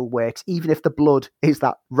action still works, even if the blood is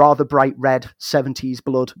that rather bright red 70s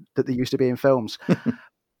blood that there used to be in films.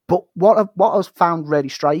 But what I found really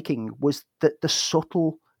striking was that the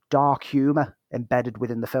subtle dark humour embedded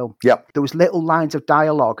within the film. Yep. There was little lines of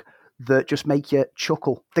dialogue that just make you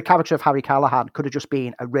chuckle. The character of Harry Callahan could have just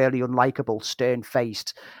been a really unlikable,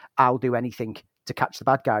 stern-faced, I'll do anything to catch the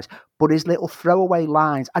bad guys. But his little throwaway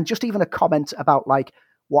lines, and just even a comment about like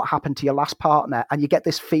what happened to your last partner, and you get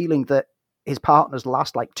this feeling that his partners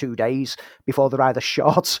last like 2 days before they're either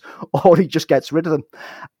shot or he just gets rid of them.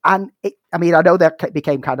 And I know that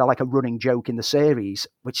became kind of like a running joke in the series,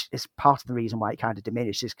 which is part of the reason why it kind of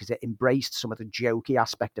diminished, is because it embraced some of the jokey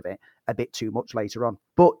aspect of it a bit too much later on.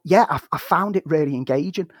 But yeah, I found it really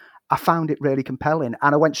engaging. I found it really compelling.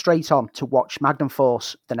 And I went straight on to watch Magnum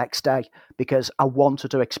Force the next day because I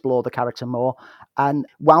wanted to explore the character more. And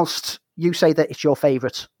whilst you say that it's your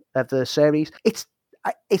favourite of the series, it's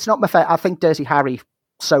not my favorite. I think Dirty Harry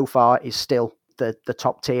so far is still the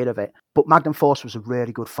top tier of it. But Magnum Force was a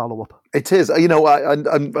really good follow-up. It is.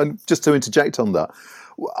 And just to interject on that,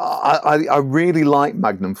 I really like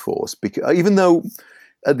Magnum Force, because even though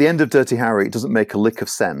at the end of Dirty Harry it doesn't make a lick of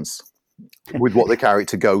sense with what the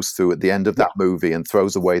character goes through at the end of that movie and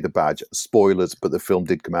throws away the badge. Spoilers, but the film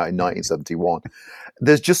did come out in 1971.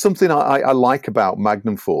 There's just something I like about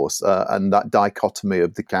Magnum Force and that dichotomy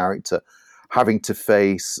of the character having to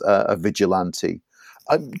face a vigilante.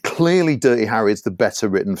 Clearly, Dirty Harry is the better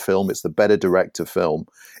written film. It's the better director film.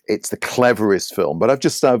 It's the cleverest film. But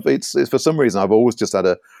it's for some reason I've always just had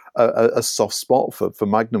a soft spot for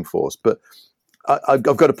Magnum Force. But I've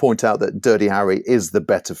got to point out that Dirty Harry is the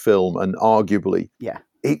better film, and arguably,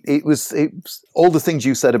 it was all the things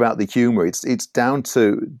you said about the humor. It's down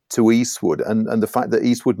to Eastwood and the fact that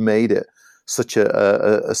Eastwood made it such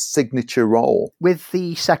a signature role. With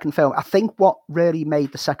the second film, I think what really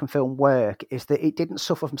made the second film work is that it didn't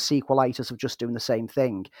suffer from sequelitis of just doing the same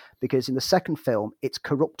thing, because in the second film, it's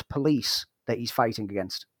corrupt police that he's fighting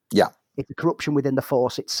against. Yeah. It's the corruption within the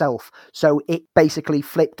force itself. So it basically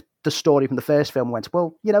flipped the story from the first film and went,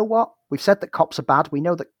 well, you know what? We've said that cops are bad. We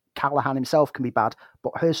know that Callahan himself can be bad,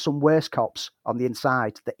 but here's some worse cops on the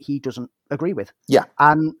inside that he doesn't agree with. Yeah.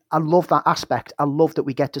 And I love that aspect. I love that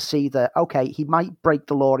we get to see that, okay, he might break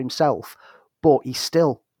the law himself, but he's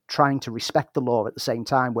still trying to respect the law at the same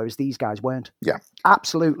time, whereas these guys weren't. Yeah.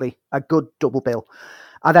 Absolutely a good double bill.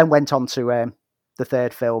 I then went on to the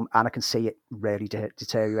third film, and I can see it really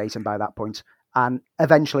deteriorating by that point. And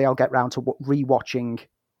eventually I'll get round to rewatching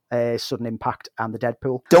Sudden Impact and the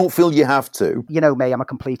Deadpool. Don't feel you have to. You know me, I'm a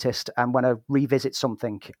completist, and when I revisit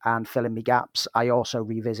something and fill in my gaps, I also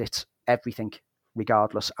revisit everything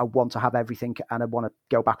regardless. I want to have everything, and I want to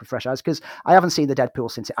go back with fresh eyes, because I haven't seen the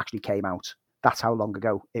Deadpool since it actually came out. That's how long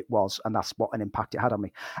ago it was, and that's what an impact it had on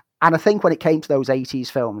me. And I think when it came to those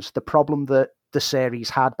 80s films, the problem that the series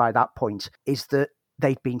had by that point is that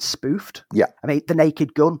they'd been spoofed. Yeah. I mean, The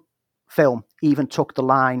Naked Gun film even took the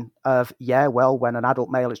line of, yeah, well, when an adult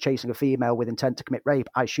male is chasing a female with intent to commit rape,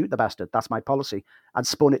 I shoot the bastard. That's my policy. And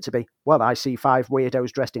spun it to be, well, I see 5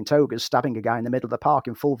 weirdos dressed in togas stabbing a guy in the middle of the park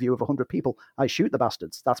in full view of 100 people. I shoot the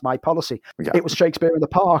bastards. That's my policy. Yeah. It was Shakespeare in the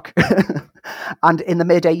Park. And in the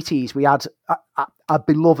mid-80s, we had a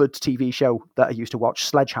beloved TV show that I used to watch,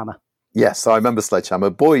 Sledgehammer. Yes, I remember Sledgehammer.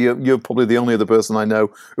 Boy, you're probably the only other person I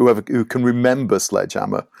know who can remember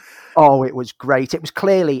Sledgehammer. Oh, it was great. It was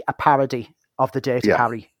clearly a parody of the Dirty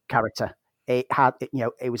Harry character. It had,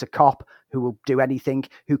 it was a cop who will do anything,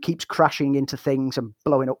 who keeps crashing into things and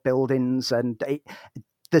blowing up buildings, and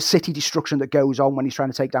the city destruction that goes on when he's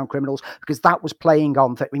trying to take down criminals, because that was playing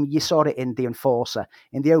on. I mean, you saw it in The Enforcer.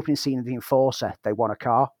 In the opening scene of The Enforcer, they want a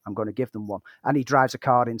car. I'm going to give them one. And he drives a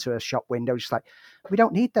car into a shop window. Just like, we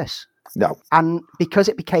don't need this. No. And because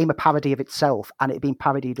it became a parody of itself and it had been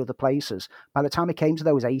parodied other places, by the time it came to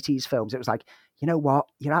those 80s films, it was like, you know what?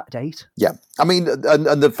 You're out of date. Yeah. I mean,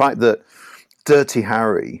 and the fact that Dirty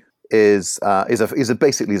Harry is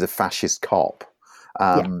basically a fascist cop.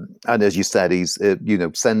 And as you said, he's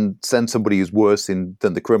send somebody who's worse than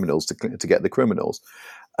the criminals to get the criminals.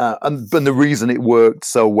 And the reason it worked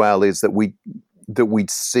so well is that we'd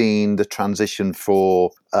seen the transition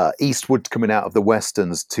for Eastwood coming out of the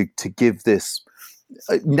westerns to give this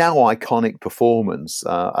now iconic performance,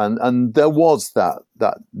 and there was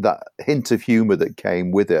that hint of humor that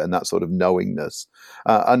came with it, and that sort of knowingness.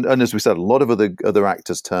 And as we said, a lot of other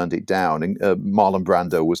actors turned it down. And Marlon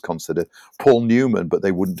Brando was considered, Paul Newman, but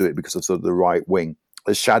they wouldn't do it because of sort of the right wing,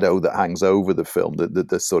 a shadow that hangs over the film,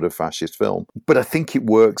 the sort of fascist film. But I think it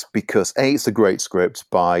works because it's a great script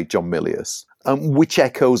by John Milius, which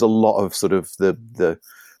echoes a lot of sort of the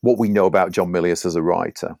what we know about John Milius as a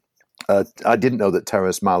writer. I didn't know that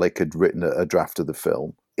Terrence Malick had written a draft of the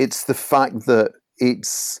film. It's the fact that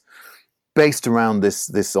it's based around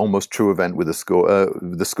this almost true event with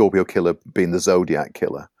the Scorpio killer being the Zodiac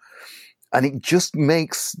killer, and it just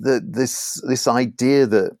makes this idea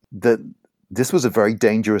that this was a very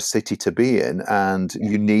dangerous city to be in, and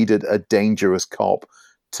you needed a dangerous cop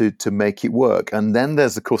to make it work. And then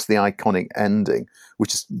there's, of course, the iconic ending,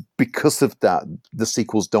 which is because of that, the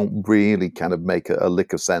sequels don't really kind of make a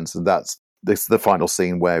lick of sense. And that's this the final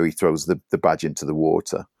scene where he throws the badge into the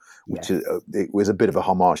water, which it was a bit of a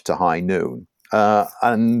homage to High Noon,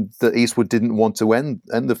 and that Eastwood didn't want to end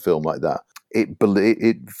the film like that.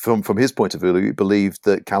 From his point of view, he believed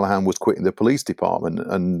that Callahan was quitting the police department,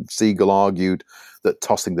 and Siegel argued that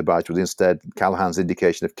tossing the badge was instead Callahan's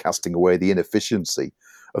indication of casting away the inefficiency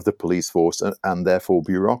of the police force and therefore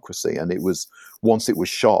bureaucracy. And it was once it was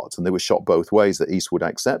shot, and they were shot both ways, that Eastwood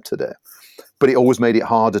accepted it. But it always made it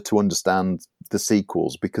harder to understand the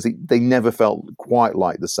sequels because they never felt quite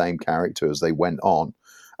like the same character as they went on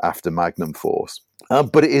after Magnum Force.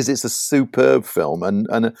 But it's a superb film,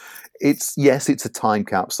 and it's a time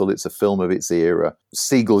capsule. It's a film of its era.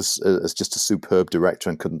 Siegel is just a superb director,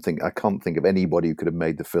 and I can't think of anybody who could have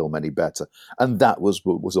made the film any better. And that was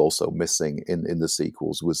what was also missing in the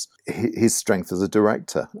sequels, was his strength as a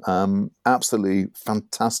director. Absolutely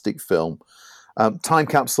fantastic film. Time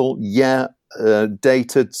capsule,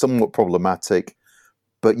 dated, somewhat problematic,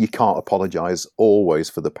 but you can't apologize always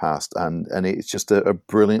for the past. And it's just a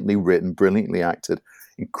brilliantly written, brilliantly acted,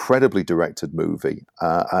 incredibly directed movie,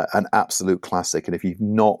 an absolute classic. And if you've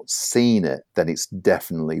not seen it, then it's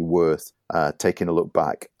definitely worth taking a look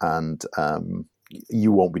back, and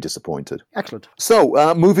you won't be disappointed. Excellent.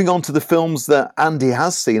 So moving on to the films that Andy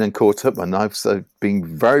has seen and caught up, and I've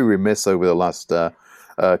been very remiss over the last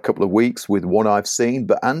couple of weeks with what I've seen,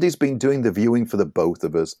 but Andy's been doing the viewing for the both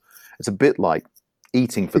of us. It's a bit like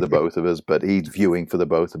eating for the both of us, but he's viewing for the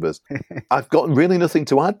both of us. I've got really nothing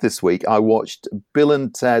to add this week. I watched Bill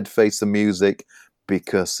and Ted Face the Music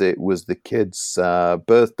because it was the kid's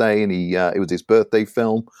birthday, and it was his birthday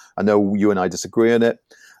film. I know you and I disagree on it.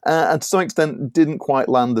 And to some extent, didn't quite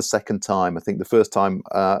land the second time. I think the first time,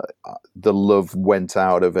 the love went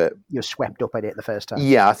out of it. You're swept up in it the first time.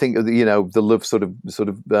 Yeah, I think the love sort of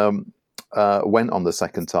went on the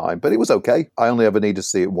second time, but it was okay. I only ever need to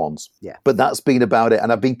see it once. Yeah. But that's been about it,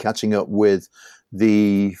 and I've been catching up with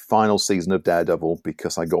the final season of Daredevil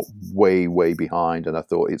because I got way, way behind, and I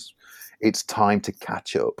thought it's time to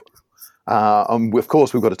catch up. Of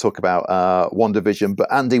course, we've got to talk about WandaVision.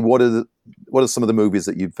 But Andy, what are some of the movies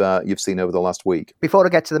that you've seen over the last week? Before I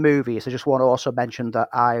get to the movies, I just want to also mention that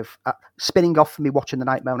I've spinning off from me watching the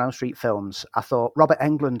Nightmare on Elm Street films. I thought Robert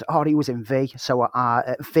Englund, he was in V. So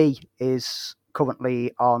V is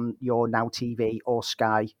currently on your Now TV or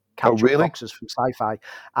Sky catch-up boxes from Sci-Fi,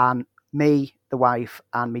 and me, the wife,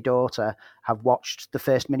 and my daughter have watched the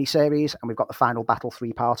first miniseries, and we've got the final Battle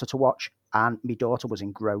 3-parter to watch, and my daughter was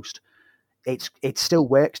engrossed. It still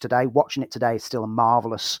works today. Watching it today, it's still a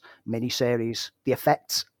marvellous miniseries. The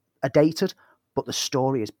effects are dated, but the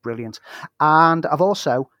story is brilliant. And I've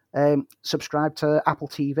also subscribed to Apple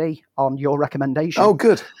TV on your recommendation. Oh,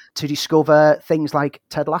 good. To discover things like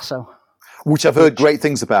Ted Lasso. Which I've heard great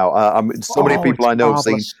things about. Many people I know have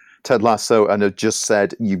seen Ted Lasso and have just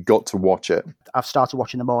said, you've got to watch it. I've started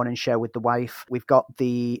watching The Morning Show with the wife. We've got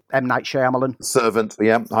the M. Night Shyamalan. Servant,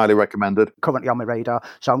 yeah, highly recommended. Currently on my radar.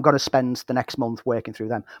 So I'm going to spend the next month working through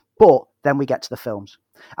them. But then we get to the films.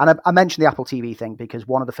 And I mentioned the Apple TV thing because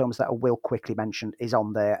one of the films that I will quickly mention is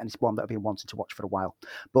on there, and it's one that I've been wanting to watch for a while.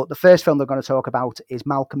 But the first film they're going to talk about is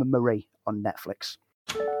Malcolm and Marie on Netflix.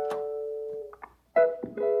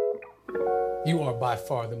 You are by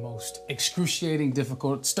far the most excruciating,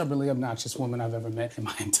 difficult, stubbornly obnoxious woman I've ever met in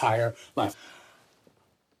my entire life.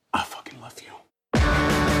 I fucking love you.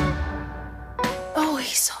 Oh,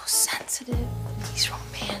 he's so sensitive. He's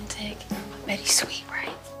romantic. I bet he's sweet,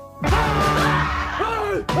 right?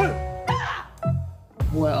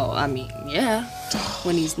 Well, I mean, yeah.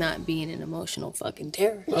 When he's not being an emotional fucking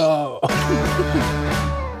terrorist. Oh. I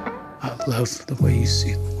love the way you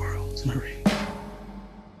see the world, Marie.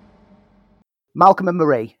 Malcolm and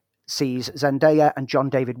Marie sees Zendaya and John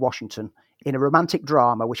David Washington in a romantic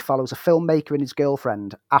drama which follows a filmmaker and his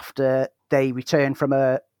girlfriend after they return from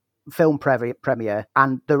a film premiere,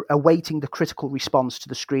 and they're awaiting the critical response to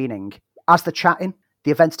the screening. As they're chatting,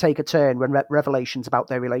 the events take a turn when revelations about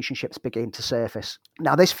their relationships begin to surface.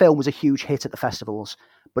 Now, this film was a huge hit at the festivals,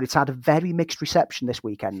 but it's had a very mixed reception this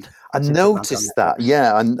weekend. I noticed that,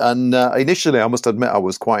 yeah. And initially, I must admit, I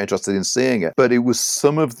was quite interested in seeing it, but it was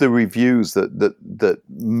some of the reviews that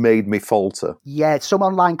made me falter. Yeah, some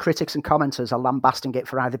online critics and commenters are lambasting it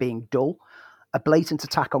for either being dull, a blatant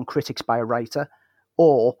attack on critics by a writer,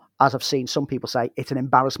 or, as I've seen some people say, it's an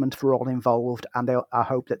embarrassment for all involved, and I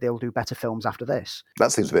hope that they'll do better films after this.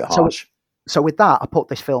 That seems a bit harsh. So with that, I put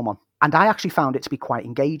this film on. And I actually found it to be quite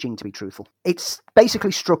engaging, to be truthful. It's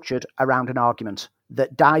basically structured around an argument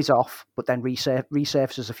that dies off, but then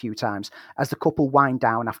resurfaces a few times as the couple wind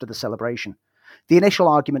down after the celebration. The initial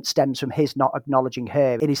argument stems from his not acknowledging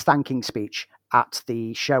her in his thanking speech at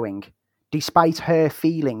the showing, despite her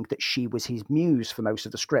feeling that she was his muse for most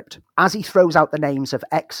of the script. As he throws out the names of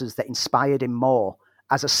exes that inspired him more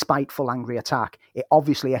as a spiteful, angry attack, it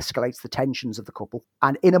obviously escalates the tensions of the couple.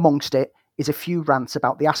 And in amongst it is a few rants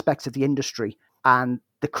about the aspects of the industry and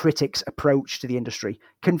the critics' approach to the industry,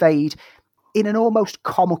 conveyed in an almost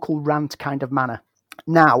comical rant kind of manner.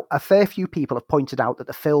 Now, a fair few people have pointed out that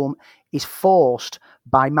the film is forced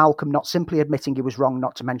by Malcolm not simply admitting he was wrong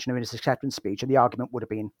not to mention her in his acceptance speech, and the argument would have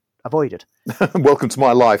been avoided. Welcome to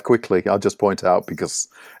my life, quickly, I'll just point out, because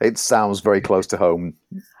it sounds very close to home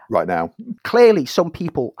right now. Clearly, some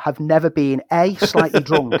people have never been A, slightly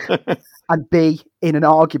drunk, and B, in an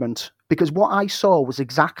argument, because what I saw was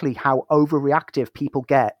exactly how overreactive people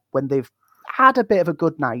get when they've had a bit of a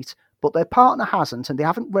good night, but their partner hasn't, and they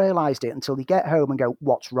haven't realised it until they get home and go,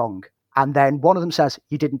 what's wrong? And then one of them says,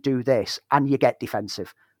 you didn't do this, and you get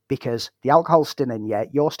defensive because the alcohol's still in you,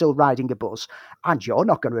 you're still riding a buzz, and you're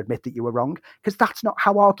not going to admit that you were wrong, because that's not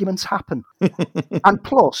how arguments happen. And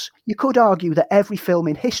plus, you could argue that every film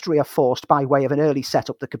in history are forced by way of an early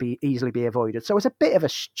setup that could easily be avoided. So it's a bit of a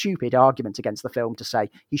stupid argument against the film to say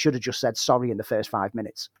he should have just said sorry in the first 5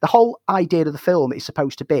 minutes. The whole idea of the film is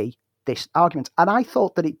supposed to be this argument, and I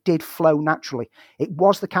thought that it did flow naturally. It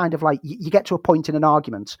was the kind of like, you get to a point in an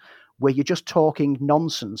argument where you're just talking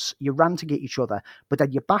nonsense, you're ranting at each other, but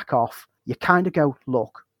then you back off, you kind of go,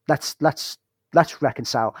 look, let's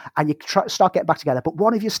reconcile, and you start getting back together, but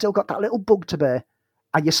one of you still got that little bug to bear,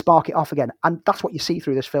 and you spark it off again, and that's what you see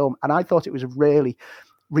through this film. And I thought it was a really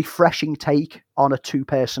refreshing take on a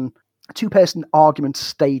two-person argument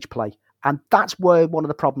stage play. And that's where one of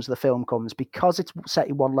the problems of the film comes, because it's set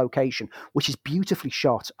in one location, which is beautifully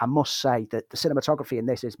shot. I must say that the cinematography in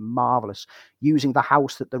this is marvellous, using the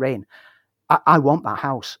house that they're in. I want that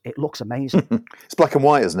house. It looks amazing. It's black and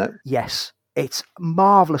white, isn't it? Yes, it's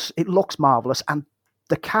marvellous. It looks marvellous. And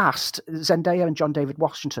the cast, Zendaya and John David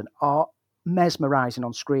Washington, are mesmerising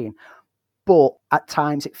on screen. But at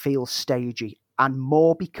times it feels stagey, and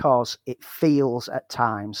more because it feels at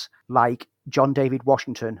times like John David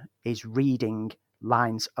Washington is reading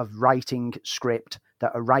lines of writing script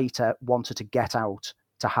that a writer wanted to get out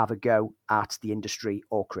to have a go at the industry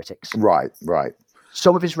or critics. Right.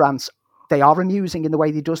 Some of his rants, they are amusing in the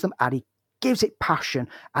way he does them, and he gives it passion,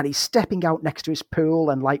 and he's stepping out next to his pool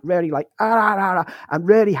and really and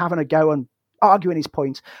really having a go and arguing his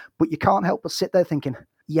point. But you can't help but sit there thinking,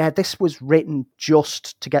 yeah, this was written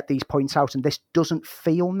just to get these points out, and this doesn't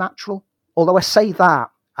feel natural. Although I say that,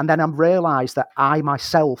 and then I realise that I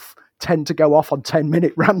myself tend to go off on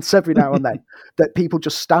 10-minute rants every now and then, that people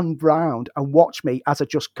just stand round and watch me as I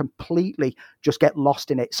just completely just get lost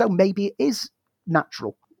in it. So maybe it is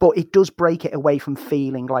natural, but it does break it away from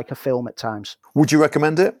feeling like a film at times. Would you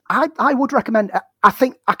recommend it? I would recommend it. I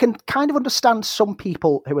think I can kind of understand some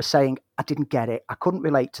people who are saying, I didn't get it, I couldn't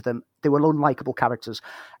relate to them, they were unlikable characters.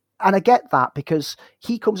 And I get that, because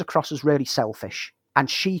he comes across as really selfish, and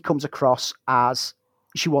she comes across as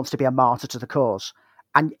she wants to be a martyr to the cause.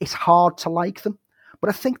 And it's hard to like them. But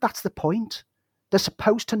I think that's the point. They're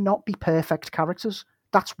supposed to not be perfect characters.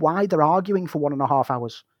 That's why they're arguing for 1.5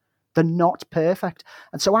 hours. They're not perfect.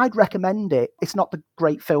 And so I'd recommend it. It's not the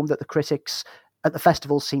great film that the critics at the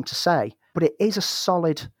festival seem to say, but it is a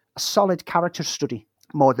solid character study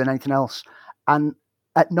more than anything else. And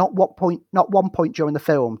at not one point during the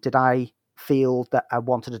film did I feel that I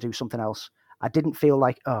wanted to do something else. I didn't feel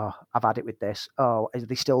like, oh, I've had it with this. Oh, are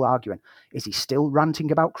they still arguing? Is he still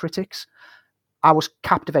ranting about critics? I was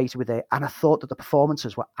captivated with it, and I thought that the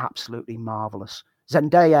performances were absolutely marvellous.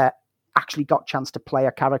 Zendaya actually got a chance to play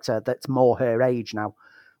a character that's more her age now,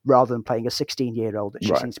 rather than playing a 16-year-old that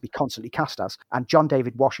she seems to be constantly cast as. And John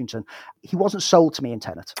David Washington, he wasn't sold to me in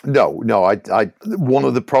Tenet. No. I one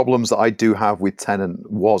of the problems that I do have with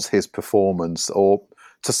Tenet was his performance, or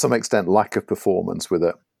to some extent lack of performance with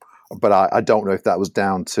it. But I don't know if that was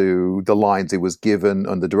down to the lines he was given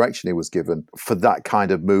and the direction he was given for that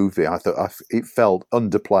kind of movie. I thought it felt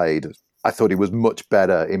underplayed. I thought he was much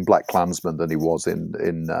better in BlacKkKlansman than he was in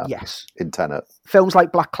Tenet. Films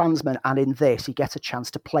like BlacKkKlansman, and in this, he gets a chance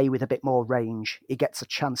to play with a bit more range. He gets a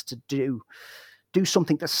chance to do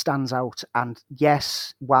something that stands out. And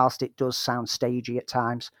yes, whilst it does sound stagey at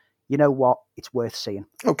times, you know what? It's worth seeing.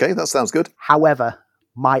 Okay, that sounds good. However,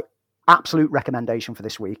 my absolute recommendation for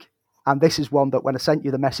this week, and this is one that when I sent you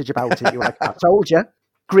the message about it, you were like, I told you,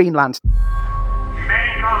 Greenland.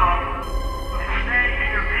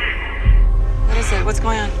 What is it? What's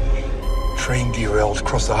going on? Train derailed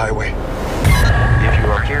across the highway. If you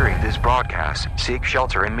are hearing this broadcast, seek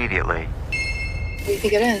shelter immediately. What do you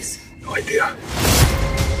think it is? No idea.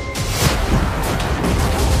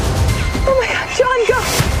 Oh my God, John, go!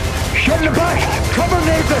 Get in the back! Cover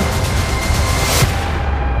Nathan!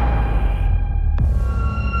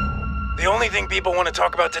 The only thing people want to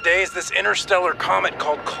talk about today is this interstellar comet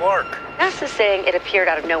called Clark. NASA's saying it appeared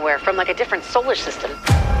out of nowhere from like a different solar system.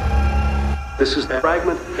 This is a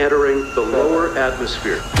fragment entering the lower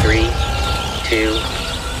atmosphere. 3, 2,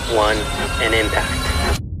 1, and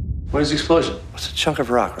impact. What is the explosion? It's a chunk of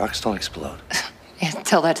rock. Rocks don't explode. Yeah,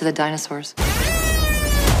 tell that to the dinosaurs. The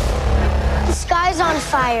sky's on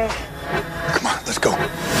fire. Come on, let's go.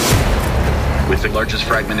 With the largest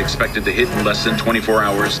fragment expected to hit in less than 24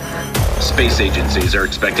 hours, space agencies are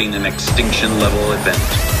expecting an extinction-level event.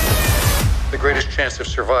 The greatest chance of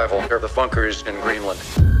survival are the bunkers in Greenland.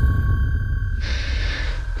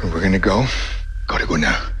 Where we're gonna go? Gotta go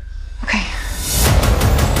now. Okay.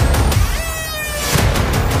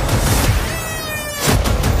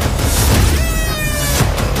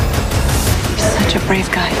 You're such a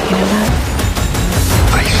brave guy, you know that?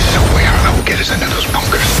 I swear I will get us into those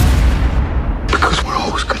bunkers. Because we're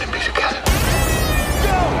always gonna be together.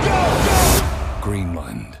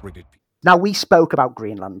 Greenland. Now, we spoke about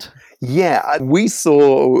Greenland. Yeah, we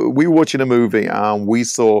were watching a movie and we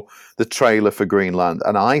saw the trailer for Greenland,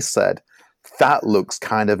 and I said, that looks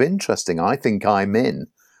kind of interesting. I think I'm in.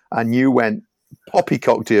 And you went,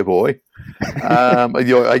 poppycock, dear boy.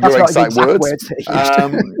 Your exact words.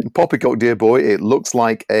 Poppycock, dear boy. It looks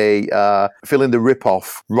like a fill in the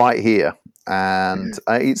rip-off right here. And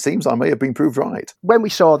it seems I may have been proved right. When we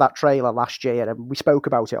saw that trailer last year, and we spoke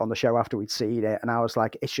about it on the show after we'd seen it, and I was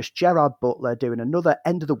like, it's just Gerard Butler doing another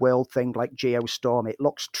end-of-the-world thing like Geostorm. It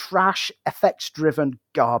looks trash, effects-driven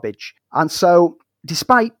garbage. And so,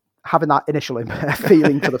 despite having that initial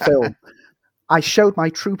feeling for the film, I showed my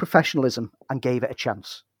true professionalism and gave it a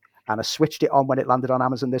chance. And I switched it on when it landed on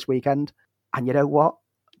Amazon this weekend. And you know what?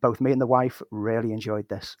 Both me and the wife really enjoyed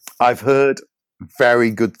this. I've heard very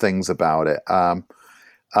good things about it.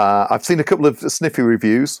 I've seen a couple of sniffy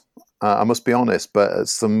reviews, I must be honest, but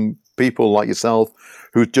some people like yourself,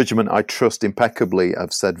 whose judgment I trust impeccably,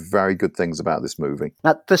 have said very good things about this movie.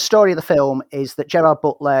 Now, the story of the film is that Gerard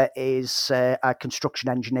Butler is a construction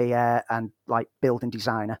engineer and like building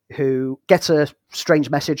designer who gets a strange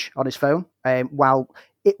message on his phone while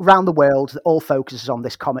around the world, all focuses on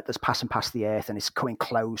this comet that's passing past the Earth and it's coming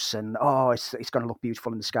close and, it's going to look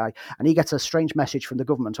beautiful in the sky. And he gets a strange message from the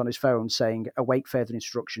government on his phone saying, await further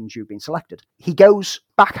instructions, you've been selected. He goes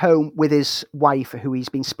back home with his wife, who he's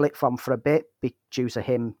been split from for a bit due to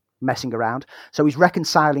him messing around. So he's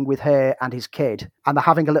reconciling with her and his kid, and they're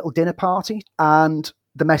having a little dinner party. And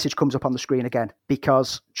the message comes up on the screen again,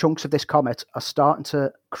 because chunks of this comet are starting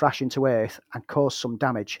to crash into Earth and cause some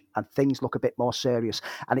damage, and things look a bit more serious.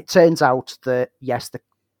 And it turns out that, yes,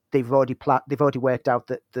 they've already worked out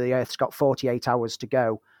that the Earth's got 48 hours to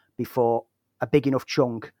go before a big enough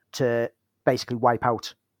chunk to basically wipe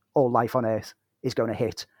out all life on Earth is going to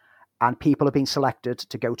hit. And people have been selected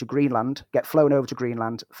to go to Greenland, get flown over to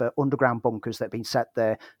Greenland for underground bunkers that have been set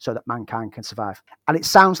there so that mankind can survive. And it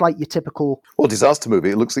sounds like your typical... Well, disaster movie.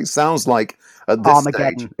 It sounds like at this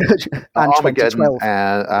Armageddon stage, and Armageddon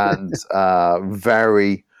and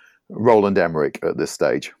very Roland Emmerich at this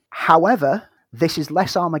stage. However, this is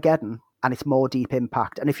less Armageddon and it's more Deep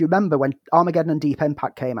Impact. And if you remember when Armageddon and Deep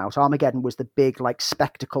Impact came out, Armageddon was the big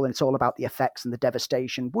spectacle, and it's all about the effects and the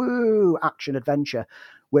devastation, woo, action adventure.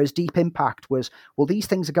 Whereas Deep Impact was, well, these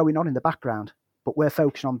things are going on in the background, but we're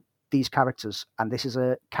focusing on these characters, and this is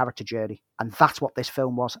a character journey. And that's what this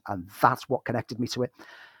film was, and that's what connected me to it.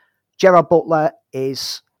 Gerard Butler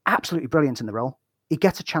is absolutely brilliant in the role. He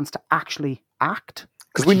gets a chance to actually act.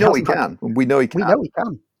 Because we know he can. We know he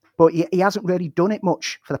can. But he hasn't really done it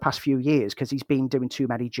much for the past few years because he's been doing too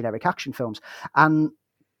many generic action films. And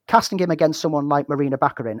casting him against someone like Morena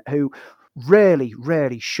Baccarin, who really,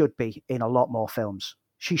 really should be in a lot more films.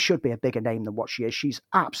 She should be a bigger name than what she is. She's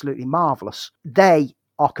absolutely marvellous. They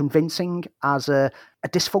are convincing as a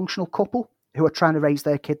dysfunctional couple who are trying to raise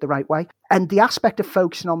their kid the right way. And the aspect of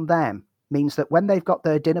focusing on them means that when they've got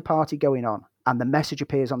their dinner party going on and the message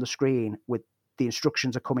appears on the screen with the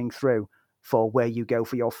instructions are coming through for where you go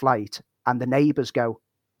for your flight, and the neighbours go,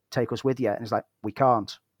 take us with you. And it's like,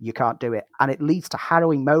 you can't do it. And it leads to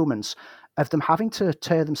harrowing moments of them having to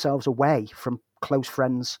tear themselves away from close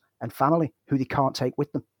friends and family who they can't take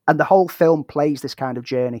with them. And the whole film plays this kind of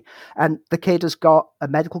journey. And the kid has got a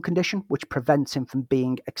medical condition which prevents him from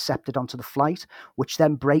being accepted onto the flight, which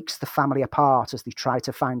then breaks the family apart as they try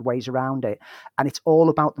to find ways around it. And it's all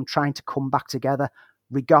about them trying to come back together,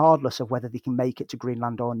 regardless of whether they can make it to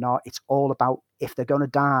Greenland or not. It's all about, if they're going to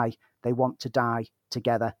die, they want to die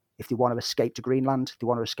together If they want to escape to Greenland, they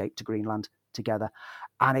want to escape to Greenland together.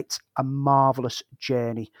 And it's a marvellous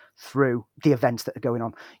journey through the events that are going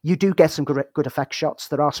on. You do get some good effect shots.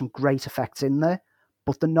 There are some great effects in there,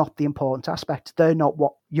 but they're not the important aspect. They're not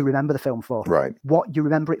what you remember the film for. Right. What you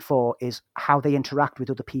remember it for is how they interact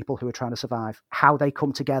with other people who are trying to survive, how they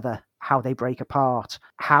come together, how they break apart,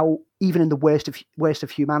 how even in the worst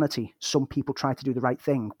of humanity, some people try to do the right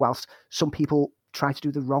thing, whilst some people try to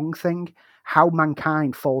do the wrong thing, how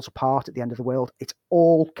mankind falls apart at the end of the world. It's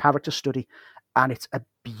all character study, and it's a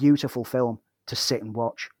beautiful film to sit and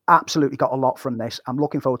watch. Absolutely got a lot from this. I'm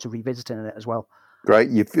looking forward to revisiting it as well. Great.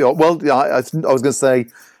 You feel well. I was going to say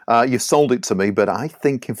you sold it to me, but I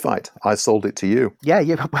think, in fact, I sold it to you. Yeah,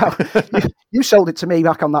 you sold it to me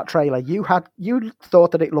back on that trailer. You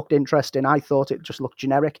thought that it looked interesting. I thought it just looked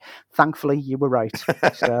generic. Thankfully, you were right.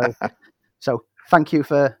 So thank you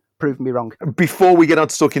for proving me wrong. Before we get on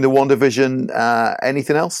to talking the WandaVision,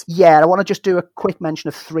 anything else? Yeah, I want to just do a quick mention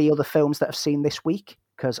of 3 other films that I've seen this week,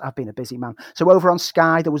 because I've been a busy man. So over on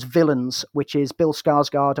Sky, there was Villains, which is Bill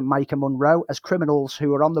Skarsgård and Micah Monroe as criminals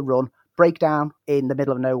who are on the run, break down in the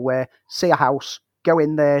middle of nowhere, see a house, go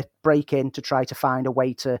in there, break in to try to find a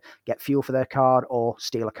way to get fuel for their car or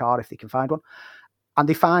steal a car if they can find one. And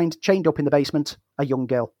they find, chained up in the basement, a young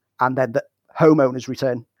girl. And then the homeowners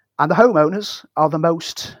return. And the homeowners are the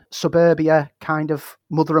most suburbia kind of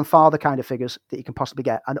mother and father kind of figures that you can possibly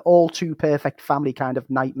get. An all too perfect family kind of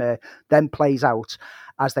nightmare then plays out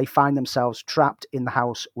as they find themselves trapped in the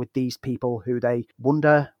house with these people who they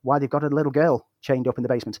wonder why they've got a little girl chained up in the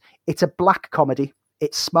basement. It's a black comedy.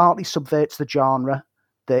 It smartly subverts the genre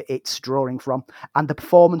that it's drawing from. And the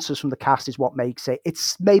performances from the cast is what makes it.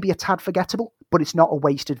 It's maybe a tad forgettable, but it's not a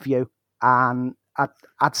wasted view. And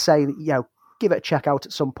I'd say, give it a check out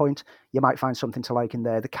at some point. You might find something to like in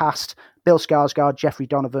there. The cast, Bill Skarsgård, Jeffrey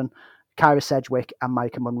Donovan, Kyra Sedgwick, and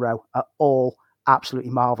Micah Monroe are all absolutely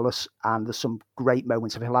marvellous, and there's some great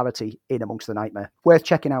moments of hilarity in amongst the nightmare. Worth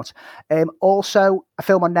checking out. Also, a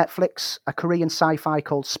film on Netflix, a Korean sci-fi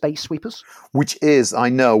called Space Sweepers. Which is, I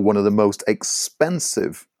know, one of the most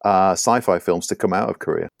expensive sci-fi films to come out of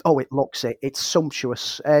Korea. Oh, it looks it. It's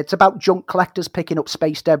sumptuous. It's about junk collectors picking up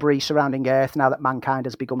space debris surrounding Earth now that mankind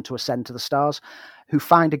has begun to ascend to the stars, who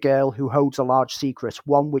find a girl who holds a large secret,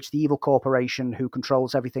 one which the evil corporation who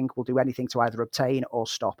controls everything will do anything to either obtain or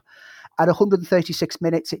stop. At 136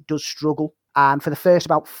 minutes, it does struggle. And for the first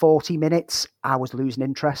about 40 minutes, I was losing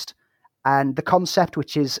interest. And the concept,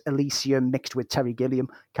 which is Elysium mixed with Terry Gilliam,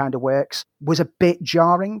 kind of works, was a bit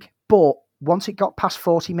jarring. But once it got past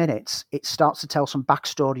 40 minutes, it starts to tell some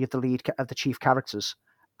backstory of the chief characters.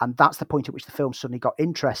 And that's the point at which the film suddenly got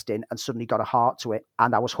interesting and suddenly got a heart to it.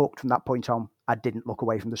 And I was hooked from that point on. I didn't look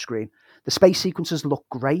away from the screen. The space sequences look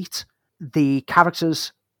great. The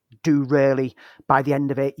characters do really, by the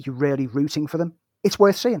end of it, you're really rooting for them. It's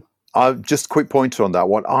worth seeing. Just a quick pointer on that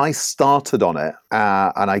one. I started on it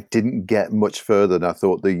and I didn't get much further than I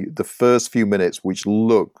thought. The first few minutes, which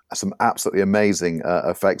look some absolutely amazing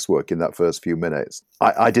effects work in that first few minutes,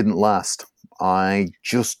 I didn't last. I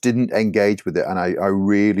just didn't engage with it, and I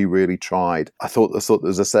really, really tried. I thought,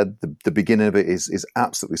 as I said, the beginning of it is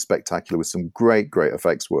absolutely spectacular with some great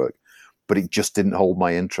effects work, but it just didn't hold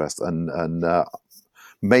my interest. And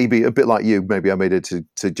maybe a bit like you, maybe I made it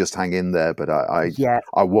to just hang in there, but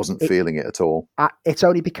I wasn't feeling it at all. It's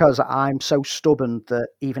only because I'm so stubborn that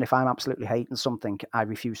even if I'm absolutely hating something, I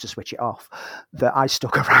refuse to switch it off, that I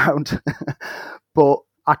stuck around. But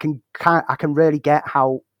I can really get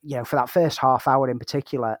how, for that first half hour in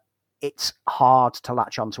particular, it's hard to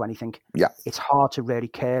latch on to anything. Yeah. It's hard to really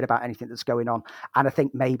care about anything that's going on. And I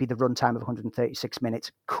think maybe the runtime of 136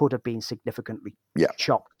 minutes could have been significantly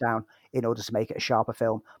chopped down in order to make it a sharper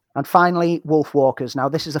film. And finally, Wolf Walkers. Now,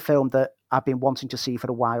 this is a film that I've been wanting to see for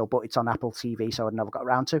a while, but it's on Apple TV, so I've never got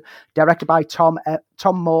around to. Directed by Tom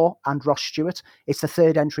Moore and Ross Stewart. It's the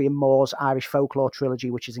third entry in Moore's Irish folklore trilogy,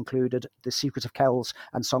 which has included The Secret of Kells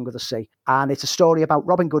and Song of the Sea. And it's a story about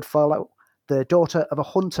Robin Goodfellow, the daughter of a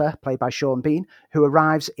hunter, played by Sean Bean, who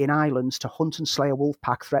arrives in Ireland to hunt and slay a wolf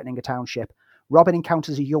pack threatening a township. Robin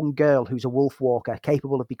encounters a young girl who's a wolf walker,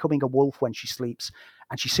 capable of becoming a wolf when she sleeps,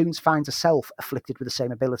 and she soon finds herself afflicted with the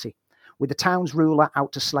same ability. With the town's ruler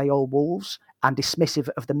out to slay all wolves and dismissive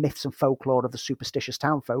of the myths and folklore of the superstitious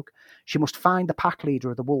townfolk, she must find the pack leader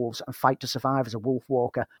of the wolves and fight to survive as a wolf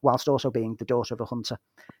walker, whilst also being the daughter of a hunter.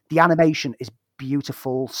 The animation is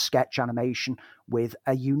beautiful sketch animation with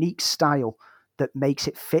a unique style that makes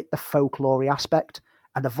it fit the folklore aspect,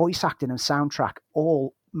 and the voice acting and soundtrack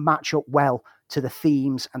all match up well to the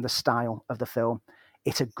themes and the style of the film.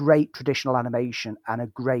 It's a great traditional animation and a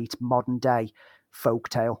great modern day folk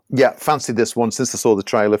tale. Yeah, fancied this one. Since I saw the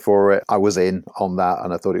trailer for it, I was in on that,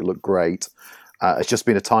 and I thought it looked great. It's just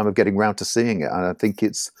been a time of getting round to seeing it, and I think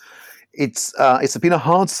it's been a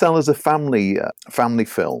hard sell as a family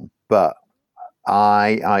film, but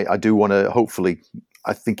I do want to. Hopefully,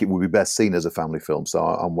 I think it would be best seen as a family film, so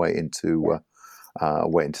I'm waiting to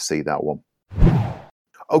see that one.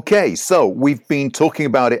 Okay, so we've been talking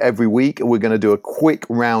about it every week, and we're going to do a quick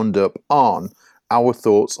roundup on our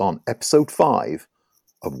thoughts on episode 5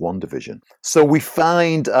 of WandaVision. So we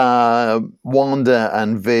find Wanda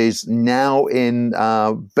and Viz now in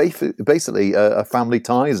basically a family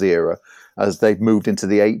ties era, as they've moved into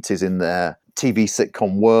the 80s in their TV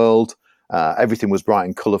sitcom world. Everything was bright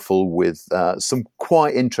and colourful with some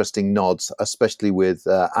quite interesting nods, especially with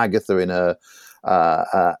Agatha in her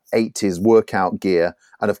 80s workout gear.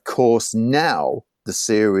 And of course, now the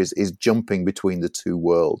series is jumping between the two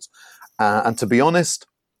worlds. And to be honest,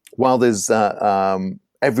 while there's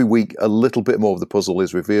every week a little bit more of the puzzle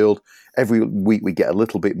is revealed, every week we get a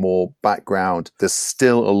little bit more background, there's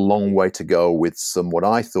still a long way to go with some what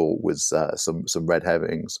I thought was some red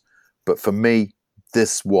herrings. But for me,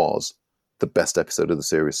 this was the best episode of the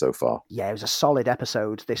series so far. Yeah, it was a solid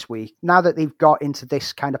episode this week. Now that they've got into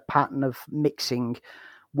this kind of pattern of mixing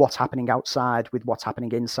what's happening outside with what's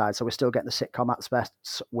happening inside, so we're still getting the sitcom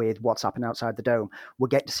aspects with what's happening outside the dome, we'll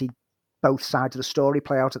get to see both sides of the story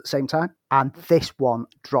play out at the same time. And this one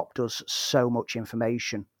dropped us so much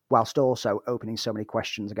information, whilst also opening so many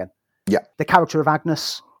questions again. Yeah. The character of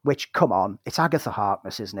Agnes, which, come on, it's Agatha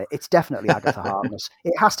Harkness, isn't it? It's definitely Agatha Harkness.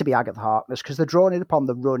 It has to be Agatha Harkness, because they're drawing it upon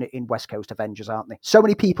the run in West Coast Avengers, aren't they? So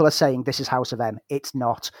many people are saying this is House of M. It's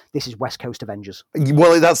not. This is West Coast Avengers.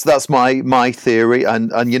 Well, that's my theory.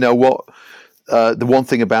 And you know what? The one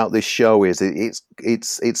thing about this show is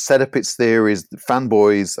it's set up its theories.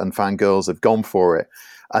 Fanboys and fangirls have gone for it,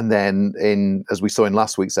 and then as we saw in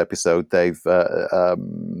last week's episode, they've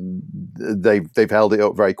held it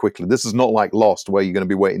up very quickly. This is not like Lost, where you're going to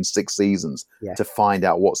be waiting 6 seasons to find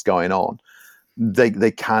out what's going on.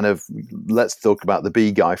 They kind of, let's talk about the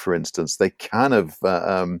B guy, for instance. They kind of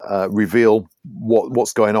reveal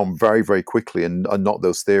what's going on very, very quickly and knock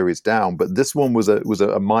those theories down. But this one was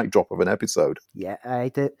a mic drop of an episode. Yeah,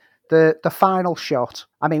 the final shot.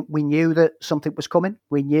 I mean, we knew that something was coming.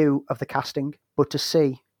 We knew of the casting, but to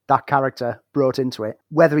see that character brought into it,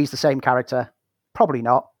 whether he's the same character, probably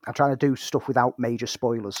not. I'm trying to do stuff without major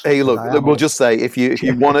spoilers. Hey, look, we'll just say if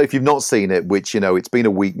you've not seen it, which it's been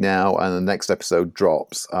a week now, and the next episode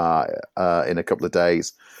drops in a couple of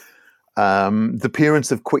days. The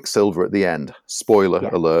appearance of Quicksilver at the end, spoiler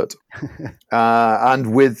alert,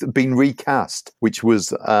 and with being recast, which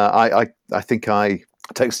was I think I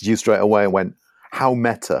texted you straight away and went, how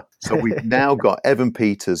meta. So we've now got Evan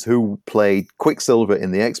Peters, who played Quicksilver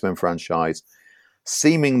in the X-Men franchise,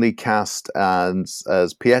 seemingly cast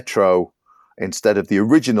as Pietro instead of the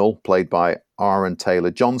original, played by Aaron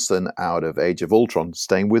Taylor Johnson out of Age of Ultron.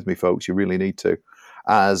 Staying with me, folks, you really need to.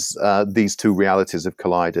 As these two realities have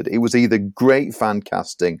collided. It was either great fan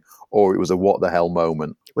casting or it was a what the hell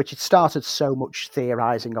moment. Which it started so much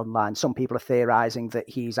theorising online. Some people are theorising that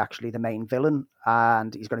he's actually the main villain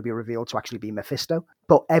and he's going to be revealed to actually be Mephisto.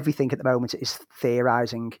 But everything at the moment is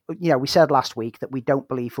theorising. We said last week that we don't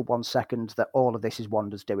believe for 1 second that all of this is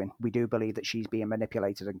Wanda's doing. We do believe that she's being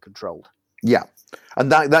manipulated and controlled. Yeah. And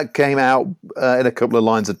that came out in a couple of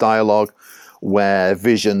lines of dialogue where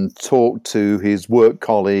Vision talked to his work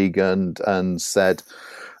colleague and said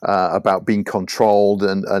about being controlled,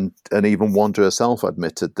 and even Wanda herself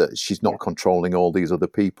admitted that she's not controlling all these other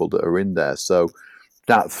people that are in there. So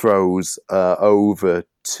that throws over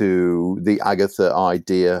to the Agatha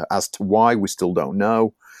idea. As to why, we still don't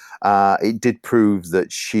know. It did prove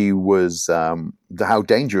that she was how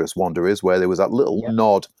dangerous Wanda is, where there was that little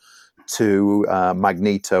nod to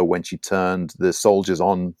Magneto when she turned the soldiers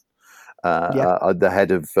on the head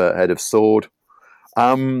of S.W.O.R.D.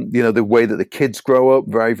 The way that the kids grow up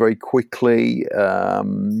very, very quickly.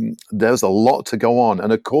 There's a lot to go on,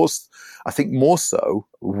 and of course, I think more so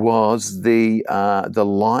was the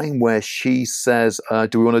line where she says,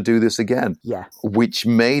 "Do we want to do this again?" Yeah, which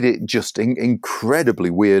made it just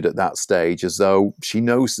incredibly weird at that stage, as though she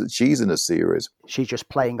knows that she's in a series. She's just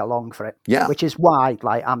playing along for it. Yeah, which is why,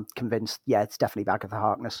 I'm convinced. Yeah, it's definitely Agatha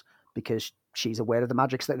Harkness, because she's aware of the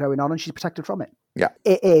magics that are going on and she's protected from it. Yeah,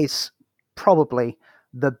 it is probably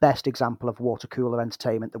the best example of water cooler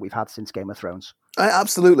entertainment that we've had since Game of Thrones.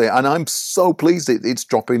 Absolutely, and I'm so pleased it's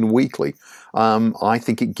dropping weekly. I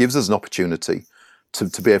think it gives us an opportunity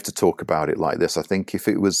to be able to talk about it like this. I think if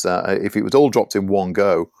it was all dropped in one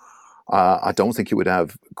go, I don't think it would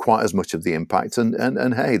have quite as much of the impact.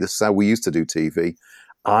 And hey, this is how we used to do TV.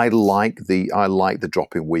 I like the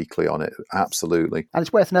dropping weekly on it, absolutely. And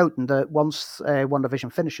it's worth noting that once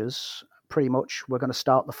WandaVision finishes, pretty much we're going to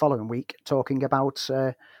start the following week talking about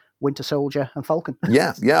Winter Soldier and Falcon.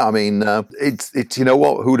 Yeah. I mean, it's you know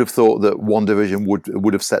what? Who would have thought that WandaVision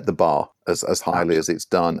would have set the bar as highly as it's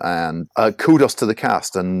done? And kudos to the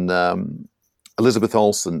cast and Elizabeth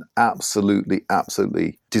Olsen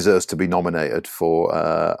absolutely deserves to be nominated for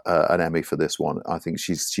an Emmy for this one. I think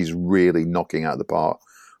she's really knocking out the park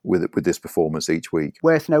with this performance each week.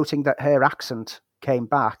 Worth noting that her accent came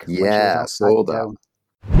back. Yeah, I saw that.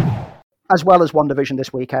 As well as WandaVision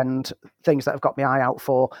this weekend, things that have got my eye out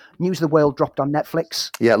for. News of the World dropped on Netflix.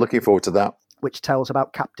 Yeah, looking forward to that. Which tells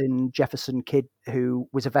about Captain Jefferson Kidd, who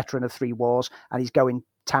was a veteran of 3 wars, and he's going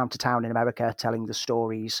town to town in America telling the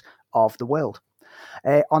stories of the world.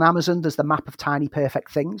 On Amazon, there's the map of Tiny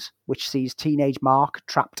Perfect Things, which sees teenage Mark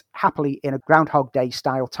trapped happily in a Groundhog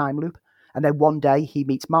Day-style time loop. And then one day he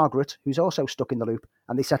meets Margaret, who's also stuck in the loop,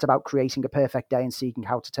 and they set about creating a perfect day and seeking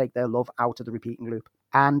how to take their love out of the repeating loop.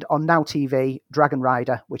 And on Now TV, Dragon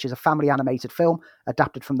Rider, which is a family animated film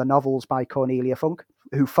adapted from the novels by Cornelia Funk,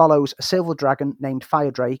 who follows a silver dragon named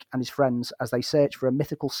Fire Drake and his friends as they search for a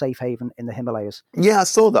mythical safe haven in the Himalayas. Yeah, I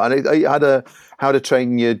saw that. It had a How to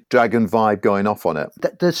Train Your Dragon vibe going off on it.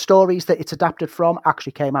 The stories that it's adapted from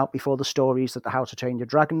actually came out before the stories that the How to Train Your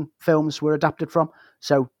Dragon films were adapted from.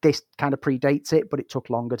 So this kind of predates it, but it took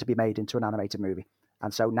longer to be made into an animated movie.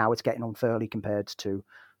 And so now it's getting unfairly compared to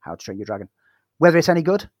How to Train Your Dragon. Whether it's any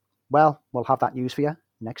good, well, we'll have that news for you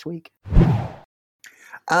next week.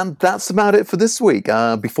 And that's about it for this week.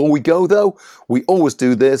 Before we go, though, we always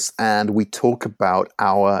do this and we talk about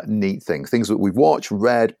our neat things that we've watched,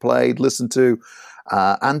 read, played, listened to.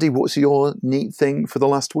 Andy, what's your neat thing for the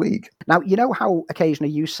last week? Now, you know how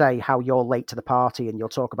occasionally you say how you're late to the party and you'll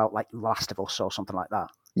talk about like Last of Us or something like that?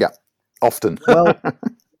 Yeah, often.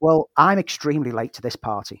 Well, I'm extremely late to this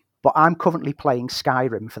party, but I'm currently playing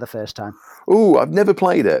Skyrim for the first time. Ooh, I've never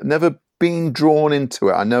played it. Never been drawn into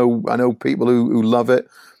it. I know people who love it.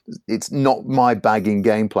 It's not my bag in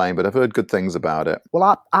game playing, but I've heard good things about it.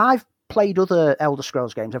 Well, I've played other Elder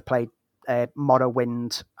Scrolls games. I've played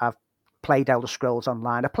Morrowind. I've played Elder Scrolls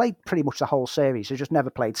Online. I played pretty much the whole series. I just never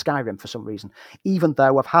played Skyrim for some reason, even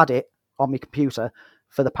though I've had it on my computer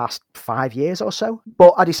for the past 5 years or so.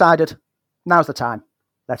 But I decided, now's the time.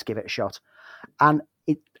 Let's give it a shot. And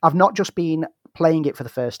I've not just been playing it for the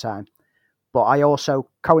first time, but I also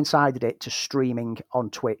coincided it to streaming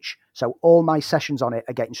on Twitch. So all my sessions on it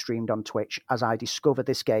are getting streamed on Twitch as I discover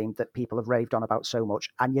this game that people have raved on about so much.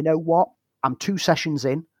 And you know what? I'm 2 sessions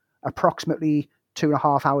in, approximately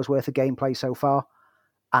 2.5 hours worth of gameplay so far,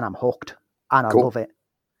 and I'm hooked. And I love it.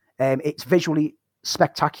 It's visually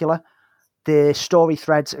spectacular. The story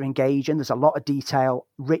threads are engaging. There's a lot of detail,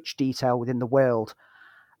 rich detail within the world.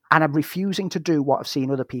 And I'm refusing to do what I've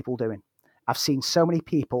seen other people doing. I've seen so many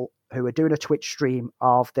people who are doing a Twitch stream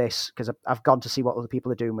of this, because I've gone to see what other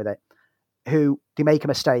people are doing with it, who they make a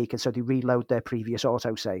mistake and so they reload their previous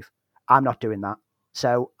autosave. I'm not doing that.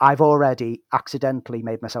 So I've already accidentally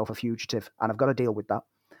made myself a fugitive, and I've got to deal with that.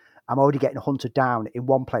 I'm already getting hunted down in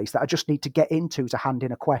one place that I just need to get into to hand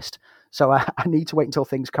in a quest. So I need to wait until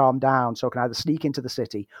things calm down so I can either sneak into the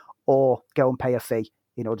city or go and pay a fee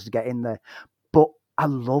in order to get in there. But I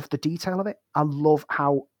love the detail of it. I love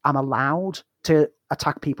how I'm allowed to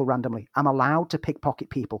attack people randomly. I'm allowed to pickpocket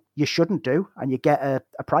people. You shouldn't do, and you get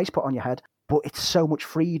a price put on your head, but it's so much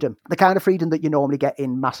freedom. The kind of freedom that you normally get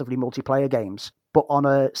in massively multiplayer games, but on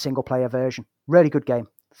a single-player version. Really good game.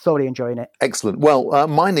 Thoroughly enjoying it. Excellent. Well,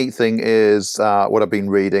 my neat thing is what I've been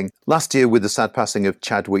reading. Last year, with the sad passing of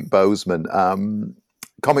Chadwick Boseman,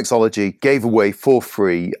 Comixology gave away for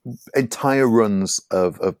free entire runs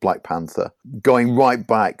of Black Panther, going right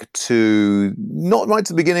back to, not right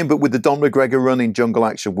to the beginning, but with the Don McGregor run in Jungle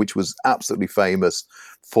Action, which was absolutely famous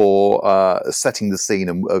for setting the scene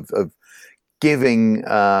of giving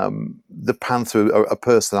the Panther a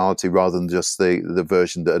personality rather than just the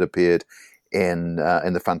version that had appeared in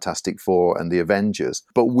the Fantastic Four and the Avengers.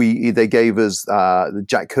 But they gave us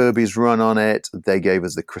Jack Kirby's run on it. They gave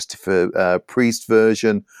us the Christopher Priest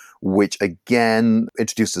version, which again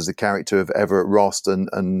introduced us the character of Everett Ross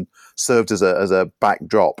and served as a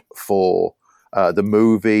backdrop for the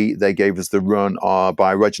movie. They gave us the run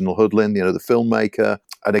by Reginald Hudlin, the filmmaker,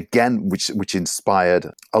 and again, which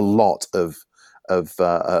inspired a lot of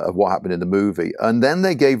what happened in the movie. And then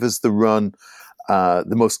they gave us the run.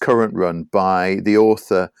 The most current run by the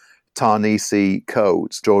author Ta-Nehisi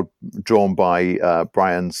Coates, drawn by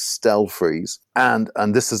Brian Stelfreeze. And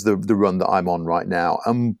this is the run that I'm on right now.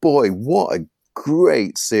 And boy, what a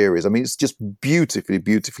great series. I mean, it's just beautifully,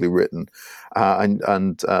 beautifully written. And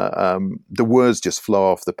the words just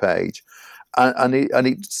flow off the page. And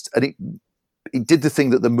it did the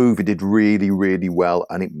thing that the movie did really, really well,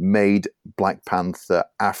 and it made Black Panther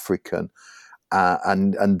African.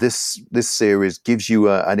 And this series gives you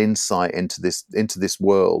an insight into this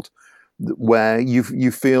world where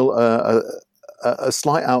you feel a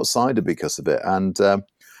slight outsider because of it. And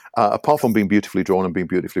apart from being beautifully drawn and being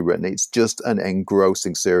beautifully written, it's just an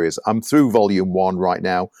engrossing series. I'm through volume 1 right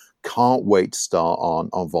now. Can't wait to start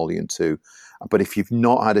on volume 2. But if you've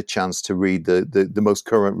not had a chance to read the most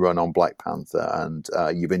current run on Black Panther and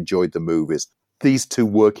you've enjoyed the movies, these two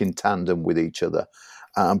work in tandem with each other.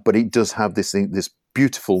 But it does have this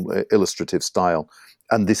beautiful illustrative style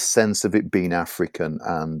and this sense of it being African,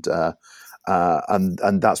 and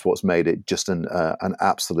that's what's made it just an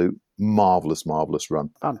absolute marvelous run.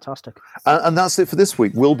 Fantastic. And that's it for this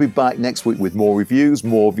week. We'll be back next week with more reviews,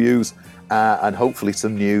 more views, and hopefully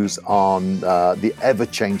some news on the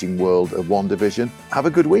ever-changing world of WandaVision. Have a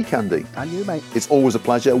good week, Andy. And you, mate. It's always a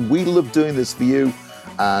pleasure. We love doing this for you,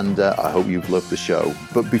 and I hope you've loved the show.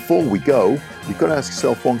 But before we go, you've got to ask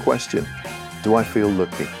yourself one question. Do I feel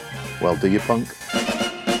lucky? Well, do you, punk?